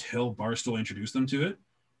NWHL until Barstool introduced them to it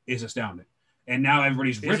is astounding. And now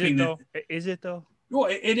everybody's ripping it. Is it though? Well,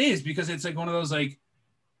 it is, because it's like one of those, like,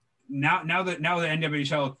 now the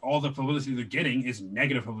NWHL, all the publicity they're getting is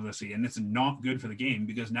negative publicity, and it's not good for the game,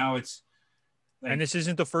 because now it's like, And this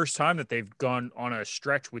isn't the first time that they've gone on a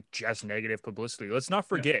stretch with just negative publicity. Let's not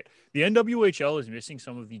forget, the NWHL is missing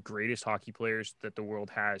some of the greatest hockey players that the world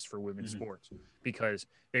has for women's sports, because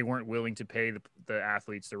they weren't willing to pay the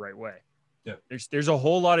athletes the right way. Yeah. There's a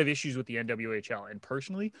whole lot of issues with the NWHL. And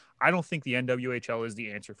personally, I don't think the NWHL is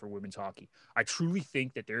the answer for women's hockey. I truly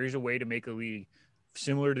think that there is a way to make a league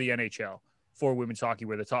similar to the NHL for women's hockey,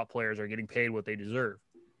 where the top players are getting paid what they deserve.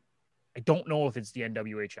 I don't know if it's the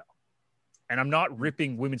NWHL. And I'm not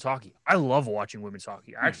ripping women's hockey. I love watching women's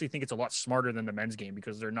hockey. I actually think it's a lot smarter than the men's game,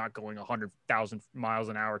 because they're not going 100,000 miles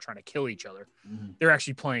an hour trying to kill each other. Mhm. They're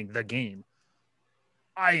actually playing the game.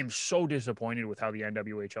 I am so disappointed with how the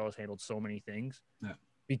NWHL has handled so many things,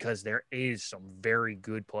 because there is some very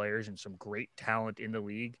good players and some great talent in the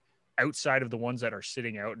league outside of the ones that are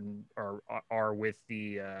sitting out and are with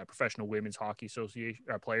the Professional Women's Hockey Association,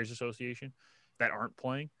 Players Association, that aren't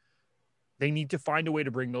playing. They need to find a way to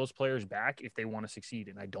bring those players back if they want to succeed,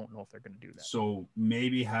 and I don't know if they're going to do that. So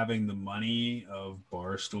maybe having the money of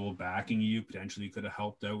Barstool backing you potentially could have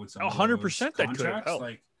helped out with some 100% that could have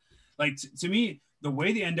helped. Like to me, the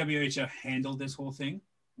way the NWHL handled this whole thing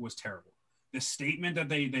was terrible. The statement that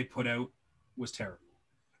they put out was terrible.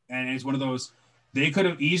 And it's one of those, they could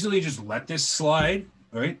have easily just let this slide,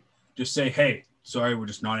 right? Just say, hey, sorry, we're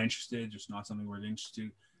just not interested. Just not something we're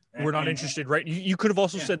interested in. We're not interested, right? You could have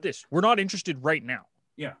also said this. We're not interested right now.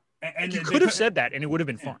 Yeah. And you could have said that and it would have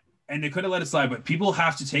been fine. And they could have let it slide, but people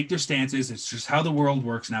have to take their stances. It's just how the world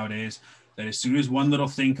works nowadays, that as soon as one little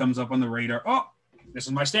thing comes up on the radar, oh, this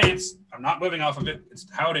is my stance. I'm not moving off of it. It's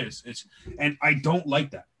how it is. And I don't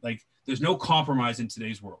like that. Like, there's no compromise in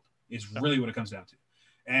today's world. Is really what it comes down to.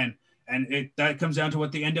 And that comes down to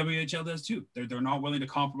what the NWHL does too. They're not willing to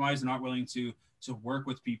compromise. They're not willing to work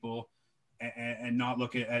with people and not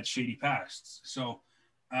look at shady pasts. So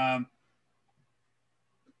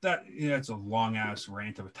it's a long ass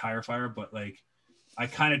rant of a tire fire, but like I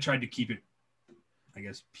kind of tried to keep it, I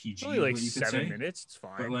guess, PG. Only like 7 minutes. It's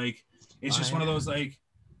fine. But like it's just one of those, like,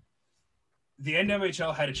 the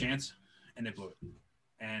NWHL had a chance and they blew it.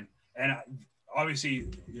 And obviously,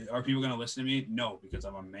 are people going to listen to me? No, because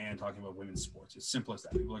I'm a man talking about women's sports. It's simple as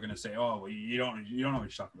that. People are going to say, "Oh, well, you don't know what you're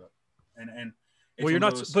talking about." And well, you're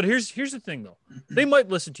not. But here's the thing, though. They might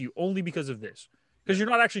listen to you only because of this, because you're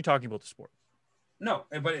not actually talking about the sport. No,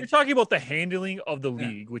 but you're talking about the handling of the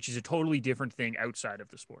league, which is a totally different thing outside of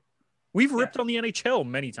the sport. We've ripped on the NHL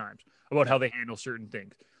many times about how they handle certain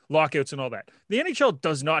things, lockouts and all that. The NHL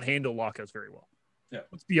does not handle lockouts very well. Yeah,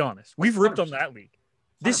 let's be honest. We've ripped 100%. on that league.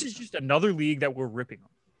 This is just another league that we're ripping on.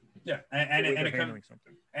 Yeah, and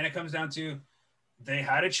it comes down to, they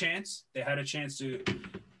had a chance. They had a chance to,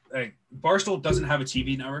 like, Barstool doesn't have a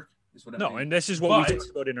TV network. Is what I mean. And this is what we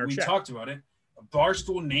talked about in our chat. We talked about it. A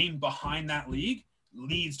Barstool name behind that league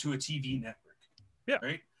leads to a TV network. Yeah.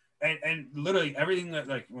 Right. And literally everything that,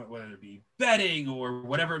 like, whether it be betting or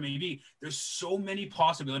whatever it may be, there's so many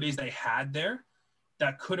possibilities they had there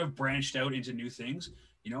that could have branched out into new things,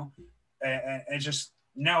 and just.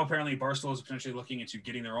 Now, apparently, Barstool is potentially looking into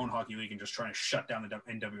getting their own hockey league and just trying to shut down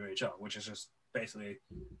the NWHL, which is just basically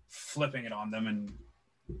flipping it on them and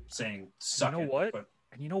saying, suck it.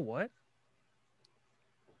 And you know what?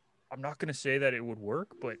 I'm not going to say that it would work,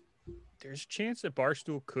 but there's a chance that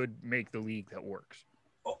Barstool could make the league that works.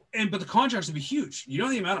 Oh, but the contracts would be huge. You know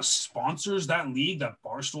the amount of sponsors that league that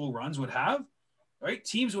Barstool runs would have, right?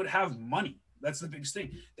 Teams would have money. That's the biggest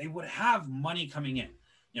thing. They would have money coming in.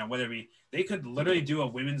 Whether it be, they could literally do a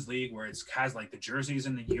women's league where it has like the jerseys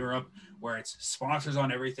in the Europe, where it's sponsors on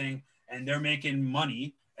everything, and they're making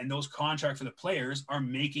money, and those contracts for the players are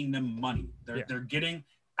making them money. They're getting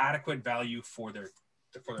adequate value for their.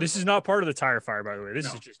 This is not part of the tire fire, by the way.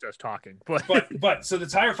 This is just us talking. But so the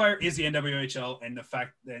tire fire is the NWHL, and the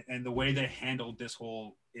fact that, and the way they handled this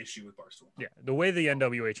whole issue with Barstool. Yeah, the way the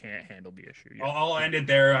NWH handled the issue. Yeah. I'll end it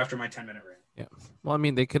there after my 10-minute rant. Yeah. Well, I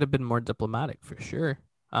mean, they could have been more diplomatic for sure.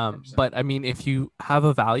 But I mean, if you have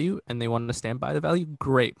a value and they want to stand by the value,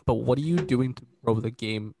 great. But what are you doing to grow the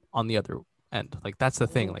game on the other end? Like, that's the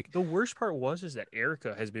thing. Like, the worst part is that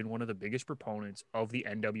Erica has been one of the biggest proponents of the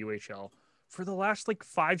NWHL for the last like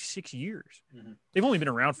 5-6 years. Mm-hmm. They've only been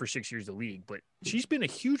around for 6 years, the league, but she's been a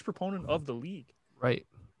huge proponent of the league. Right.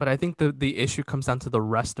 But I think the issue comes down to the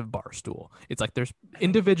rest of Barstool. It's like there's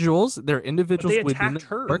individuals, within the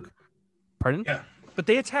network. Pardon? Yeah. But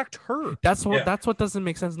they attacked her. That's what doesn't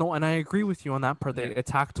make sense. No, and I agree with you on that part. They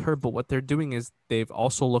attacked her, but what they're doing is they've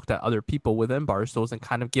also looked at other people within Barstools and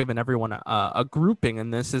kind of given everyone a grouping,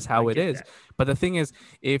 and this is how it is. That. But the thing is,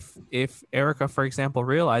 if Erica, for example,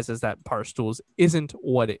 realizes that Barstools isn't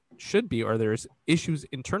what it should be, or there's issues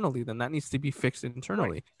internally, then that needs to be fixed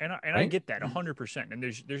internally. Right. And I get that 100%. And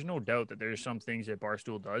there's no doubt that there's some things that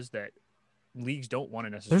Barstool does that leagues don't want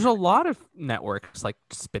to necessarily. There's a lot of networks like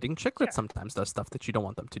Spitting Chicklets sometimes does stuff that you don't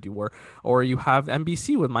want them to do, or you have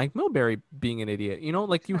NBC with Mike Milbury being an idiot.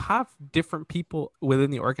 Like you have different people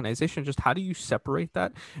within the organization. Just how do you separate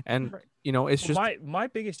that? And it's just my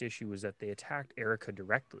biggest issue was that they attacked Erica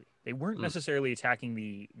directly. They weren't necessarily attacking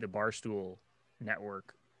the Barstool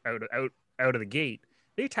network out of the gate.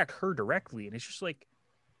 They attacked her directly, and it's just like,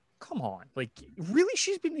 come on, like really,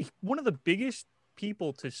 she's been one of the biggest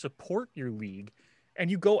people to support your league,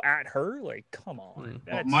 and you go at her, like, come on.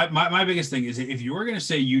 Well, my biggest thing is, if you were going to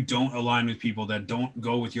say you don't align with people that don't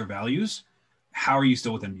go with your values, how are you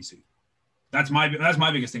still with NBC? That's my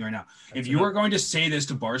biggest thing right now. If you are going to say this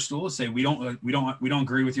to Barstool, say we don't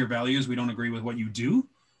agree with your values, we don't agree with what you do,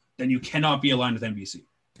 then you cannot be aligned with NBC.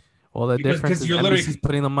 Well, the difference is NBC's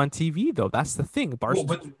putting them on TV, though. That's the thing.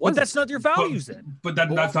 Barstool, but that's not your values then. But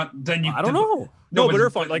that's not. Then you. I don't know. No, but they're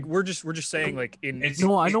fine. Like we're just saying, like I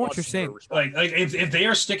know what you're saying. Like if they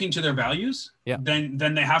are sticking to their values, then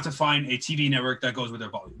they have to find a TV network that goes with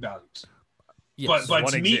their values. Yes. but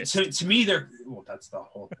one to me, exists. to me, they're well. That's the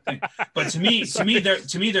whole thing. But to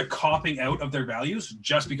me, they're copping out of their values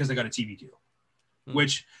just because they got a TV deal,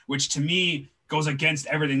 which to me goes against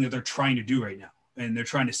everything that they're trying to do right now. And they're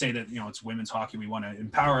trying to say that it's women's hockey. We want to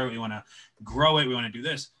empower it. We want to grow it. We want to do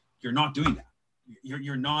this. You're not doing that.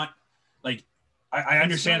 You're not like. I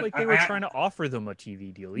understand. It's not like they were trying to offer them a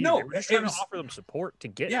TV deal. Either. No, they were just trying to offer them support to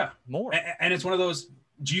get more. And it's one of those.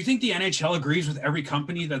 Do you think the NHL agrees with every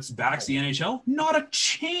company that's backs the NHL? Not a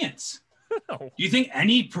chance. No. Do you think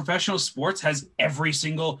any professional sports has every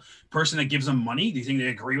single person that gives them money? Do you think they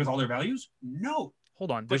agree with all their values? No.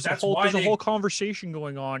 Hold on. But There's a whole conversation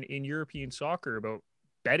going on in European soccer about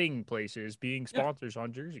betting places being sponsors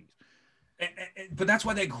on jerseys. But that's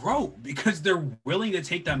why they grow, because they're willing to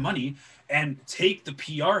take that money and take the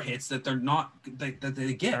PR hits that they're not that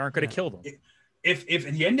they get. That aren't going to kill them. If the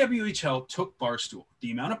NWHL took Barstool, the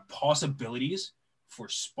amount of possibilities for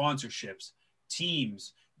sponsorships,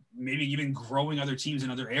 teams, maybe even growing other teams in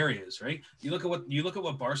other areas, right? You look at what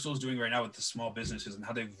Barstool is doing right now with the small businesses and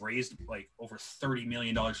how they've raised like over $30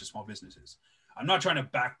 million for small businesses. I'm not trying to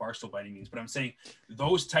back Barstool by any means, but I'm saying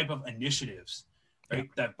those type of initiatives, right,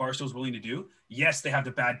 that Barstool's willing to do. Yes, they have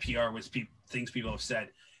the bad PR with things people have said.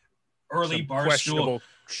 Early Some Barstool questionable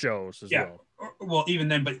shows as well. Well, even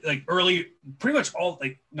then, but like early, pretty much all,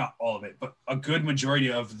 like not all of it, but a good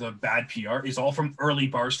majority of the bad PR is all from early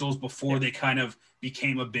Barstools before they kind of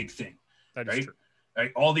became a big thing. That is right? true.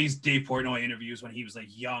 Right. All these Dave Portnoy interviews when he was like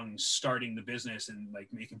young, starting the business and like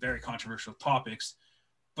making very controversial topics.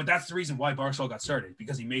 But that's the reason why Barstool got started,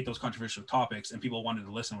 because he made those controversial topics and people wanted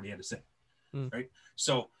to listen to what he had to say. Right.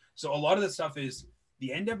 So a lot of the stuff is the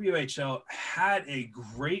NWHL had a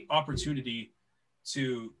great opportunity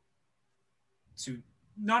to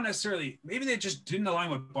not necessarily, maybe they just didn't align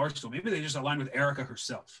with Barstool. Maybe they just aligned with Erica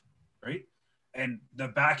herself, right? And the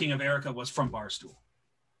backing of Erica was from Barstool.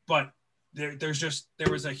 But there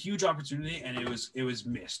was a huge opportunity and it was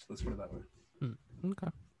missed. Let's put it that way. Okay.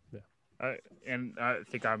 Yeah. And I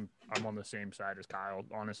think I'm on the same side as Kyle,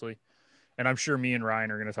 honestly. And I'm sure me and Ryan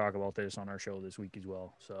are going to talk about this on our show this week as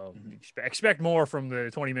well. So expect more from the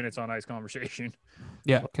 20 minutes on ice conversation.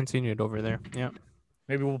 Yeah, continue it over there. Yeah.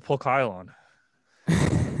 Maybe we'll pull Kyle on.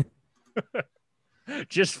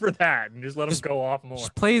 Just for that, and just let him go off more.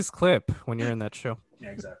 Just play his clip when you're in that show. Yeah,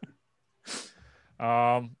 exactly.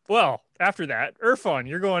 Well, after that, Irfan,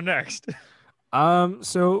 you're going next.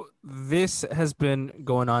 So this has been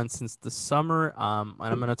going on since the summer. And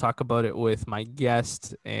I'm going to talk about it with my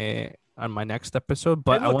guest on my next episode.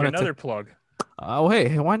 But hey, look, I want another plug. Oh,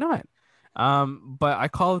 hey, why not? But I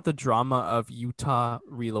call it the drama of Utah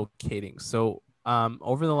relocating. So,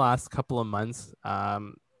 over the last couple of months,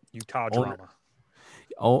 Utah drama.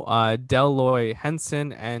 Deloy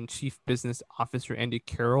Henson and Chief Business Officer Andy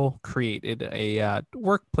Carroll created a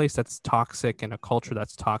workplace that's toxic and a culture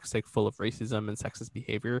that's toxic, full of racism and sexist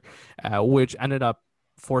behavior, which ended up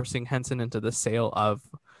forcing Henson into the sale of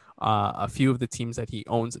a few of the teams that he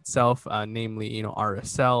owns itself, namely,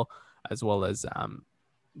 RSL, as well as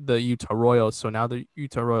the Utah Royals. So now the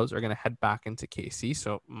Utah Royals are going to head back into KC.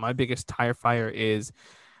 So my biggest tire fire is,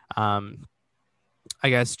 I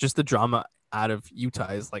guess, just the drama out of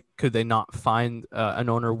Utah is like, could they not find an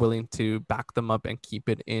owner willing to back them up and keep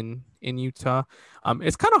it in Utah?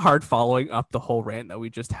 It's kind of hard following up the whole rant that we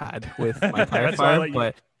just had with my tire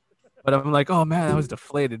fire, but I'm like, oh man, that was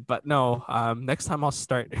deflated. But no, next time I'll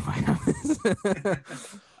start if I have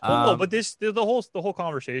this. Well, but the whole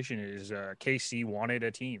conversation is KC wanted a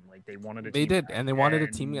team. Like they wanted a team. They did, and they wanted a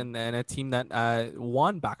team, and a team that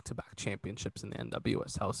won back-to-back championships in the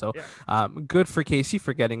NWSL. So, good for KC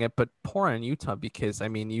for getting it, but poor on Utah because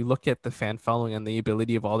you look at the fan following and the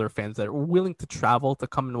ability of all their fans that are willing to travel to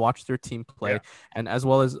come and watch their team play, and as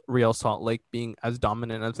well as Real Salt Lake being as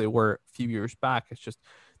dominant as they were a few years back. It's just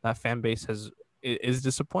that fan base is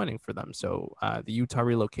disappointing for them. So, the Utah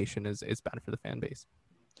relocation is bad for the fan base.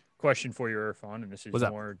 Question for you, Irfan, and this is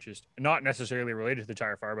more just not necessarily related to the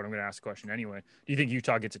tire fire, but I'm going to ask the question anyway. Do you think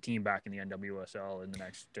Utah gets a team back in the NWSL in the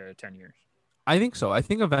next 10 years? I think so. I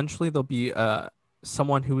think eventually there'll be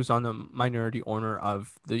someone who's on the minority owner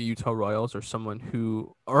of the Utah Royals, or someone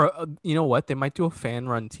who, or you know what, they might do a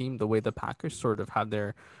fan-run team the way the Packers sort of had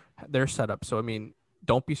their setup. So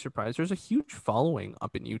don't be surprised. There's a huge following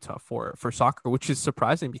up in Utah for soccer, which is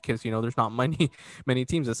surprising because, there's not many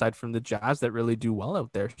teams aside from the Jazz that really do well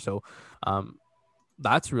out there. So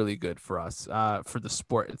that's really good for us, for the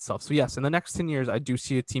sport itself. So yes, in the next 10 years, I do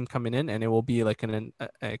see a team coming in, and it will be like an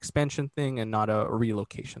expansion thing and not a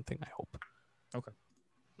relocation thing, I hope. Okay.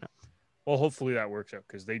 Well, hopefully that works out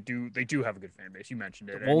because they do have a good fan base. You mentioned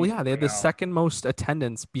it. Well, Anything yeah, they had the now- second most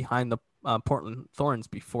attendance behind the Portland Thorns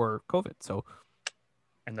before COVID. So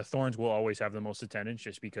and the Thorns will always have the most attendance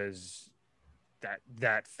just because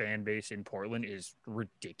that fan base in Portland is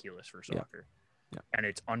ridiculous for soccer. Yeah. And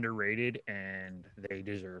it's underrated and they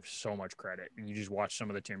deserve so much credit. And you just watch some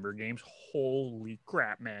of the Timber games. Holy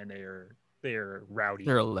crap, man. They are rowdy.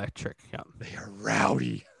 they're electric. Yeah. They are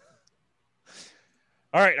rowdy.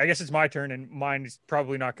 All right, I guess it's my turn, and mine is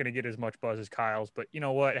probably not going to get as much buzz as Kyle's, but you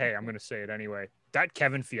know what? Hey, I'm going to say it anyway. That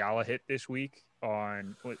Kevin Fiala hit this week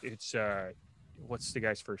on it's what's the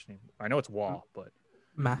guy's first name? I know it's Waugh, but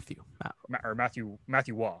Matthew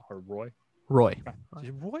Waugh or Roy. Roy. Is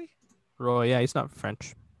it Roy? Roy. Yeah, he's not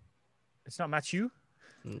French. It's not Matthew.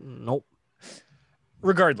 Nope.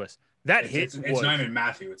 Regardless, that hit It's was not even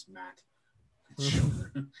Matthew. It's Matt. It's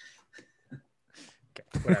shorter.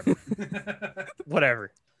 okay,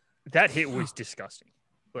 whatever. That hit was disgusting.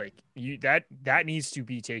 Like that needs to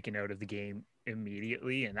be taken out of the game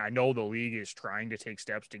immediately. And I know the league is trying to take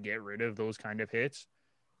steps to get rid of those kind of hits.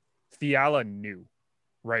 Fiala knew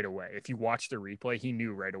right away. If you watch the replay, he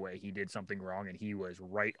knew right away he did something wrong, and he was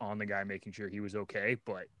right on the guy making sure he was okay.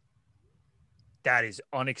 But that is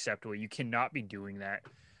unacceptable. You cannot be doing that.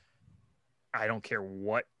 I don't care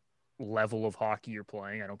what level of hockey you're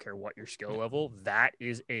playing. I don't care what your skill level. That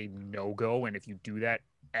is a no-go. And if you do that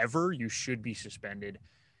ever, you should be suspended.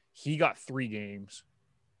 He got 3 games.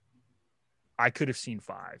 I could have seen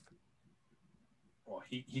 5. Well,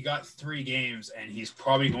 he got 3 games, and he's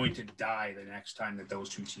probably going to die the next time that those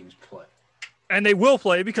two teams play. And they will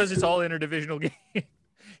play because it's all interdivisional game.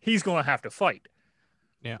 He's going to have to fight.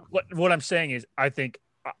 Yeah. What I'm saying is, I think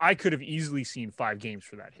I could have easily seen 5 games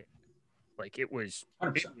for that hit. Like it was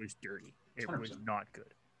 100%. dirty. It 100%. was not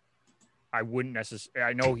good. I wouldn't necessarily.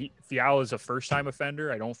 I know Fiala is a first-time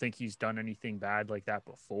offender. I don't think he's done anything bad like that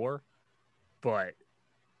before, but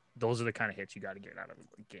those are the kind of hits you got to get out of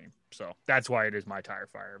the game. So that's why it is my tire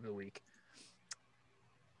fire of the week.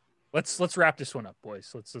 Let's wrap this one up, boys.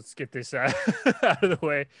 Let's get this out of the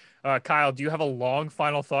way. Kyle, do you have a long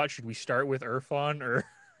final thought? Should we start with Irfan or?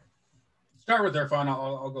 Start with their fun.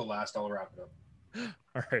 I'll go last. I'll wrap it up.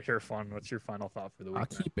 All right, Irfan, what's your final thought for the week? I'll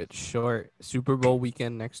keep it short. Super Bowl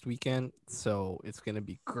weekend next weekend, so it's gonna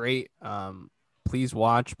be great. Please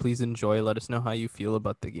watch, please enjoy. Let us know how you feel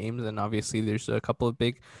about the games, and obviously there's a couple of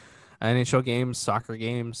big NHL games, soccer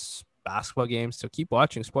games, basketball games. So keep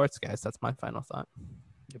watching sports, guys. That's my final thought.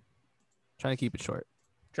 Yep. Trying to keep it short.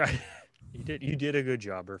 You did a good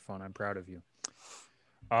job, Irfan. I'm proud of you.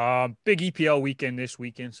 Big EPL weekend this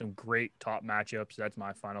weekend. Some great top matchups. That's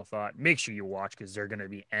my final thought. Make sure you watch because they're going to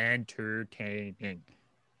be entertaining.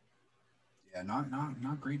 Yeah,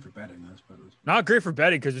 not great for betting this, but it was Not great for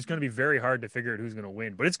betting because it's going to be very hard to figure out who's going to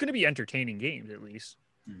win. But it's going to be entertaining games at least.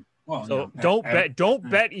 well. So no, don't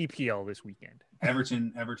bet EPL this weekend.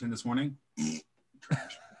 Everton this morning.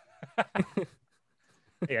 Trash.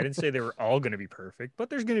 Hey, I didn't say they were all going to be perfect, but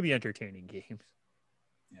there's going to be entertaining games.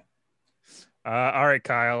 Yeah. All right,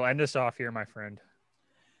 Kyle, end us off here, my friend.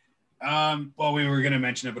 Well, we were going to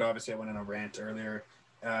mention it, but obviously I went on a rant earlier.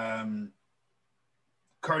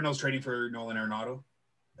 Cardinals trading for Nolan Arenado.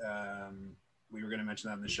 We were going to mention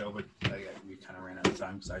that in the show, but we kind of ran out of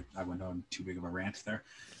time because I went on too big of a rant there.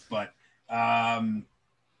 But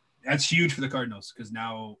that's huge for the Cardinals because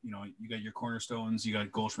now, you got your cornerstones, you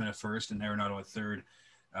got Goldschmidt at first and Arenado at third.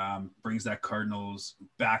 Brings that Cardinals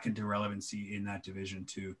back into relevancy in that division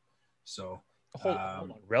too. So Hold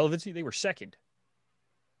on. Relevancy? They were second.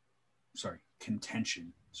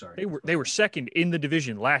 Contention. They were second in the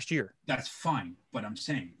division last year. That's fine, but I'm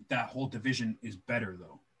saying that whole division is better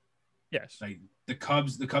though. Yes. Like the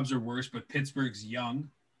Cubs are worse, but Pittsburgh's young.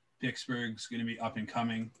 Pittsburgh's going to be up and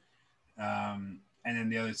coming. And then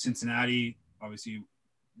the other Cincinnati, obviously,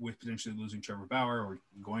 with potentially losing Trevor Bauer or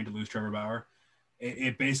going to lose Trevor Bauer,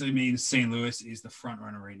 it basically means St. Louis is the front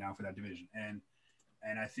runner right now for that division. And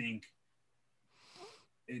I think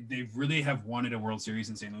they really have wanted a World Series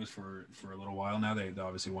in St. Louis for a little while now. They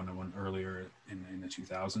obviously won one earlier in the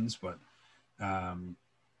 2000s, but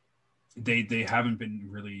they haven't been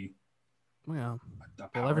really. Yeah.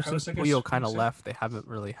 Well, Ever since Puyo kind of left, they haven't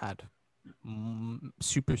really had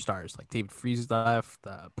superstars. Like David Freese left,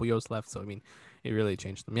 Puyo's left. So, I mean, it really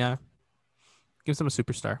changed them. Yeah. Gives them a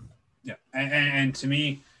superstar. Yeah. And to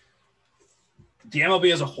me, the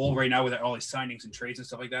MLB as a whole right now with all these signings and trades and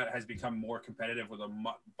stuff like that has become more competitive with a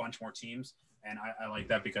bunch more teams. And I like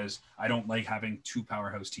that because I don't like having 2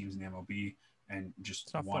 powerhouse teams in the MLB and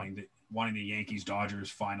just wanting the Yankees Dodgers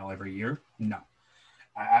final every year. No.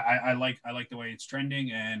 I like the way it's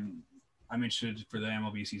trending, and I'm interested for the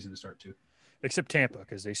MLB season to start too. Except Tampa,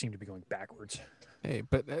 because they seem to be going backwards. Hey,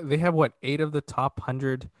 but they have what, 8 of the top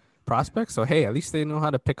 100 prospects? So hey, at least they know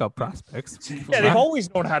how to pick up prospects. Yeah, they've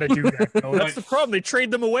always known how to do that. Though. That's the problem. They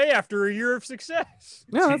trade them away after a year of success.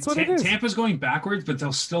 Yeah, that's what it is. Tampa's going backwards, but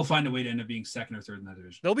they'll still find a way to end up being second or third in that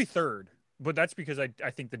division. They'll be third, but that's because I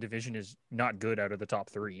think the division is not good out of the top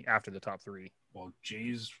 3. After the top 3, Well,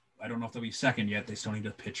 Jays, I don't know if they'll be second yet. They still need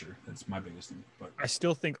a pitcher. That's my biggest thing. But I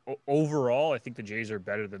still think overall, I think the Jays are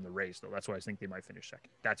better than the Rays, though. That's why I think they might finish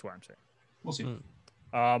second. That's what I'm saying. we'll see.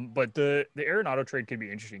 But the Arenado trade could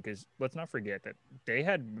be interesting because let's not forget that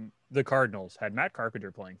the Cardinals had Matt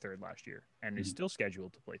Carpenter playing third last year and is still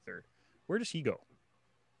scheduled to play third. Where does he go?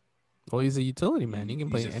 Well, he's a utility man. He can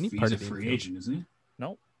play any part of the He's a free infield. agent, isn't he?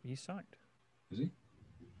 No, he's signed. Is he?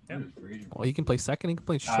 Yeah. He's a free agent. Well, he can play second. He can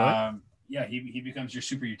play short. Yeah, he becomes your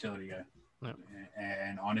super utility guy. Yeah.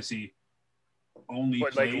 And honestly, only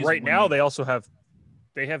But like plays right when now, they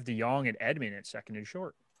have DeYoung and Edman at second and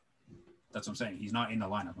short. That's what I'm saying. He's not in the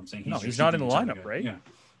lineup. I'm saying No, your he's not in super the utility lineup, guy. right? Yeah.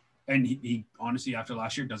 And he honestly, after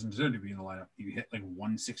last year, doesn't deserve to be in the lineup. He hit like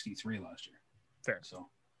 163 last year. Fair. So,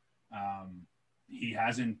 he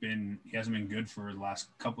hasn't been good for the last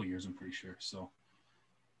couple of years. I'm pretty sure. So,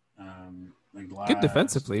 Good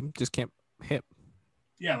defensively, just can't hit.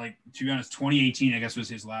 Yeah, like to be honest, 2018 I guess was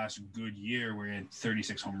his last good year where he had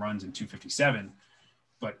 36 home runs and 257.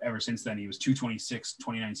 But ever since then, he was 226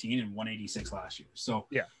 2019 and 186 last year. So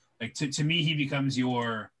yeah, like to me, he becomes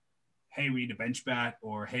your, hey, we need a bench bat,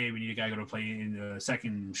 or hey, we need a guy to play in the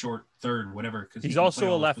second, short, third, whatever. Because he's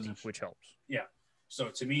also a lefty, which helps. Yeah. So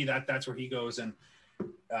to me, that's where he goes. And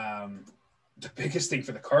the biggest thing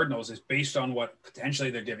for the Cardinals is based on what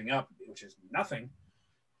potentially they're giving up, which is nothing.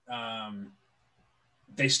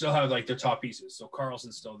 They still have like their top pieces. So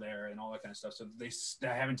Carlson's still there and all that kind of stuff. So they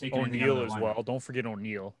haven't taken anything out of O'Neill their as lineup. well. Don't forget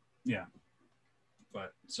O'Neill. Yeah.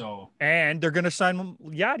 But so. And they're going to sign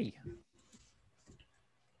Yachty.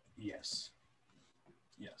 Yes.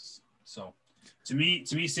 So to me,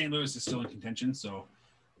 St. Louis is still in contention. So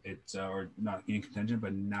it's or not in contention,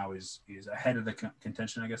 but now is ahead of the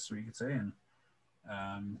contention, I guess, what you could say. And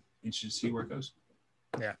interested to see where it goes.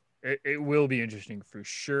 Yeah, it will be interesting for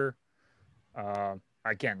sure.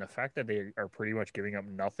 Again, the fact that they are pretty much giving up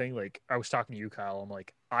nothing. Like I was talking to you, Kyle. I'm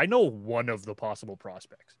like, I know one of the possible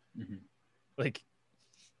prospects. Mm-hmm. Like,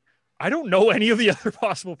 I don't know any of the other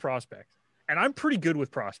possible prospects, and I'm pretty good with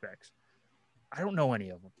prospects. I don't know any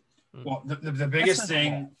of them. Well, the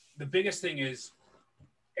biggest thing is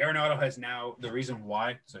Arenado has now the reason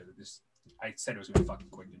why. Sorry, I said it was going to be fucking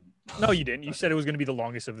quick. No, you didn't. You said it was going to be the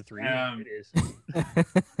longest of the 3. It is.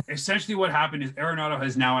 Essentially, what happened is Arenado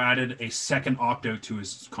has now added a second opt-out to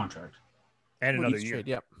his contract. And another year. Trade,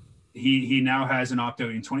 yep. He now has an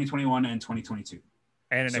opt-out in 2021 and 2022.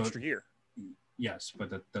 And an extra year. Yes, but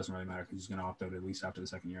that doesn't really matter because he's going to opt out at least after the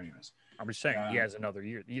second year anyways. I'm just saying he has another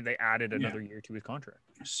year. They added another year to his contract.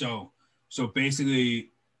 So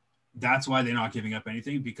basically, that's why they're not giving up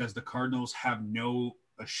anything, because the Cardinals have no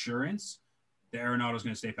assurance that Arenado is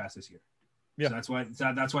going to stay past this year. Yeah, so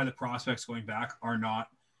that's why the prospects going back are not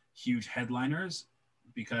huge headliners,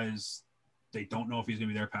 because they don't know if he's going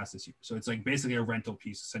to be there past this year. So it's like basically a rental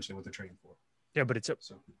piece, essentially what they're trading for. Yeah, but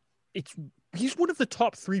he's one of the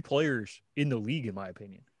top 3 players in the league, in my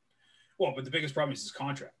opinion. Well, but the biggest problem is his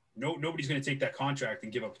contract. Nobody's going to take that contract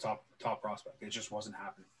and give up top prospect. It just wasn't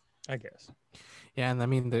happening, I guess. Yeah, and I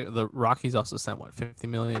mean the Rockies also sent $50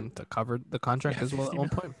 million to cover the contract as well at one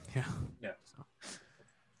point. Yeah.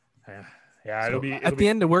 Yeah. It'll be at the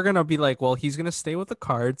end. We're gonna be like, well, he's gonna stay with the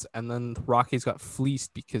Cards, and then the Rockies got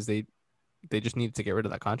fleeced because they just needed to get rid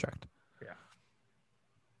of that contract. Yeah.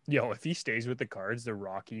 Yo, if he stays with the Cards, the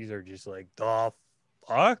Rockies are just like, the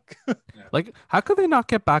fuck. Like, how could they not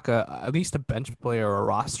get back at least a bench player or a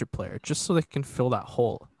roster player just so they can fill that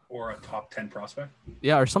hole? Or a top 10 prospect.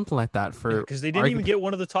 Yeah, or something like that. For because they didn't even get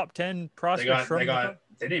one of the top 10 prospects.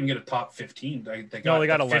 They didn't even get a top 15. They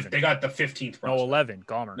got 11. They got the 15th prospect. No, 11.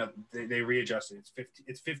 Gomer. No, they readjusted.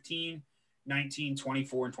 It's 15, 19,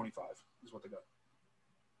 24, and 25 is what they got.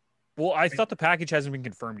 Well, I thought the package hasn't been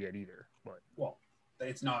confirmed yet either. But well,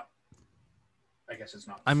 it's not. I guess it's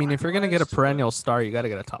not. I mean, if you're gonna get a perennial star, you got to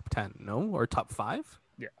get a top 10, no, or top 5.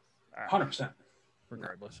 Yeah, 100%.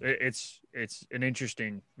 Regardless, it's an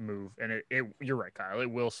interesting move, and you're right, Kyle. It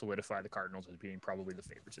will solidify the Cardinals as being probably the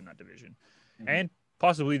favorites in that division, and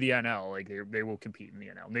possibly the NL. Like they will compete in the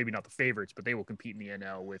NL. Maybe not the favorites, but they will compete in the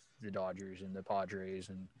NL with the Dodgers and the Padres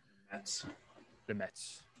and the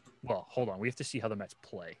Mets. Well, hold on, we have to see how the Mets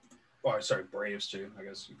play. Oh, sorry, Braves too. I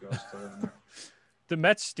guess it goes to the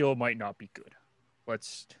Mets still might not be good.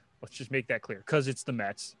 Let's just make that clear, because it's the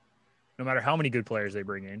Mets. no matter how many good players they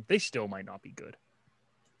bring in, they still might not be good.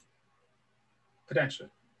 Potentially.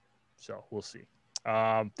 So we'll see.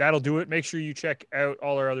 That'll do it. Make sure you check out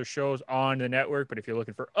all our other shows on the network. But if you're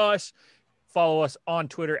looking for us, follow us on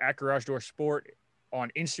Twitter at Garage Door Sport,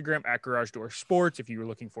 on Instagram at Garage Door Sports. If you were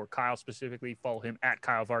looking for Kyle specifically, follow him at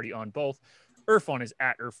Kyle Vardy on both. Irfan is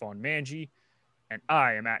at Irfan Manji, and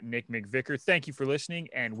I am at Nick McVicker. Thank you for listening,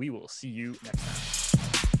 and we will see you next time.